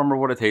horror. I don't remember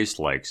what it tastes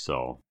like,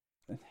 so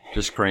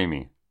just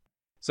creamy.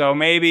 So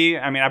maybe,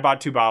 I mean, I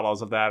bought 2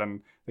 bottles of that,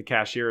 and the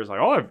cashier is like,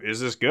 "Oh, is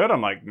this good?"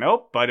 I'm like,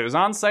 "Nope," but it was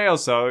on sale,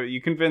 so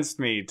you convinced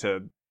me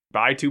to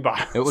buy 2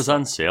 bottles. It was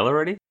on sale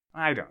already?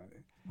 I don't.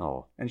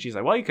 Oh. And she's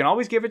like, "Well, you can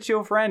always give it to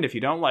a friend if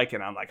you don't like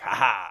it." I'm like,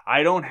 "Haha,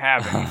 I don't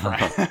have any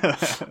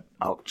friends."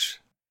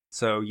 Ouch.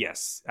 So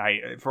yes,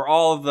 for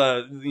all of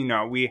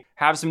the, we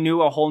have some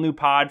a whole new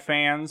pod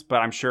fans,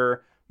 but I'm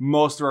sure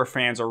most of our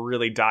fans are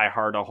really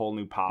diehard a whole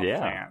new pod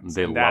fans.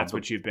 They and that's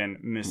what you've been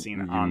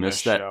missing on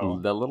this show.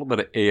 That little bit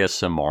of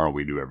ASMR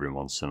we do every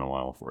once in a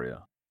while for you.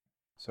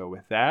 So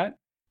with that,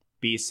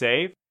 be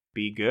safe,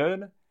 be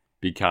good,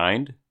 be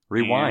kind,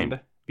 rewind,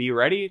 and be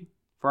ready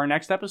for our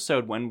next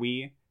episode when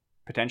we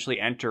potentially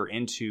enter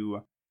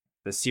into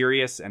the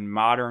serious and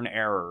modern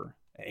era.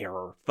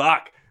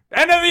 Fuck!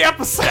 End of the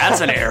episode!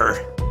 That's an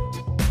error.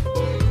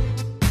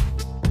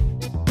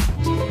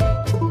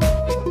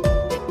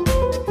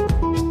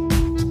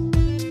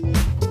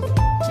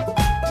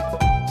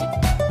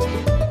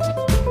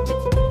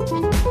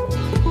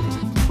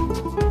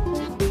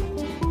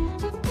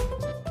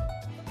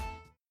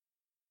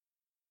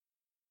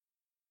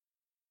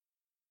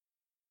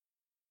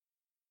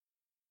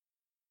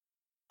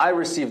 I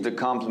received a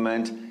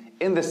compliment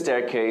in the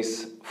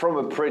staircase from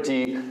a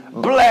pretty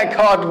black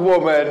hot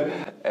woman,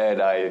 and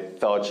I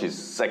thought she's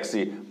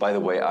sexy. By the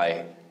way,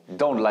 I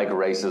don't like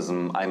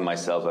racism. I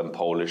myself am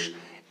Polish,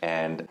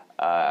 and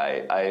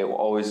I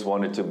always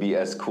wanted to be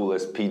as cool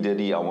as P.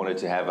 Diddy. I wanted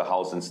to have a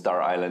house in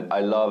Star Island. I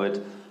love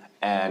it,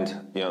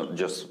 and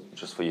just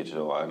for you to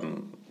know,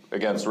 I'm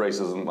against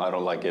racism. I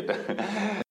don't like it.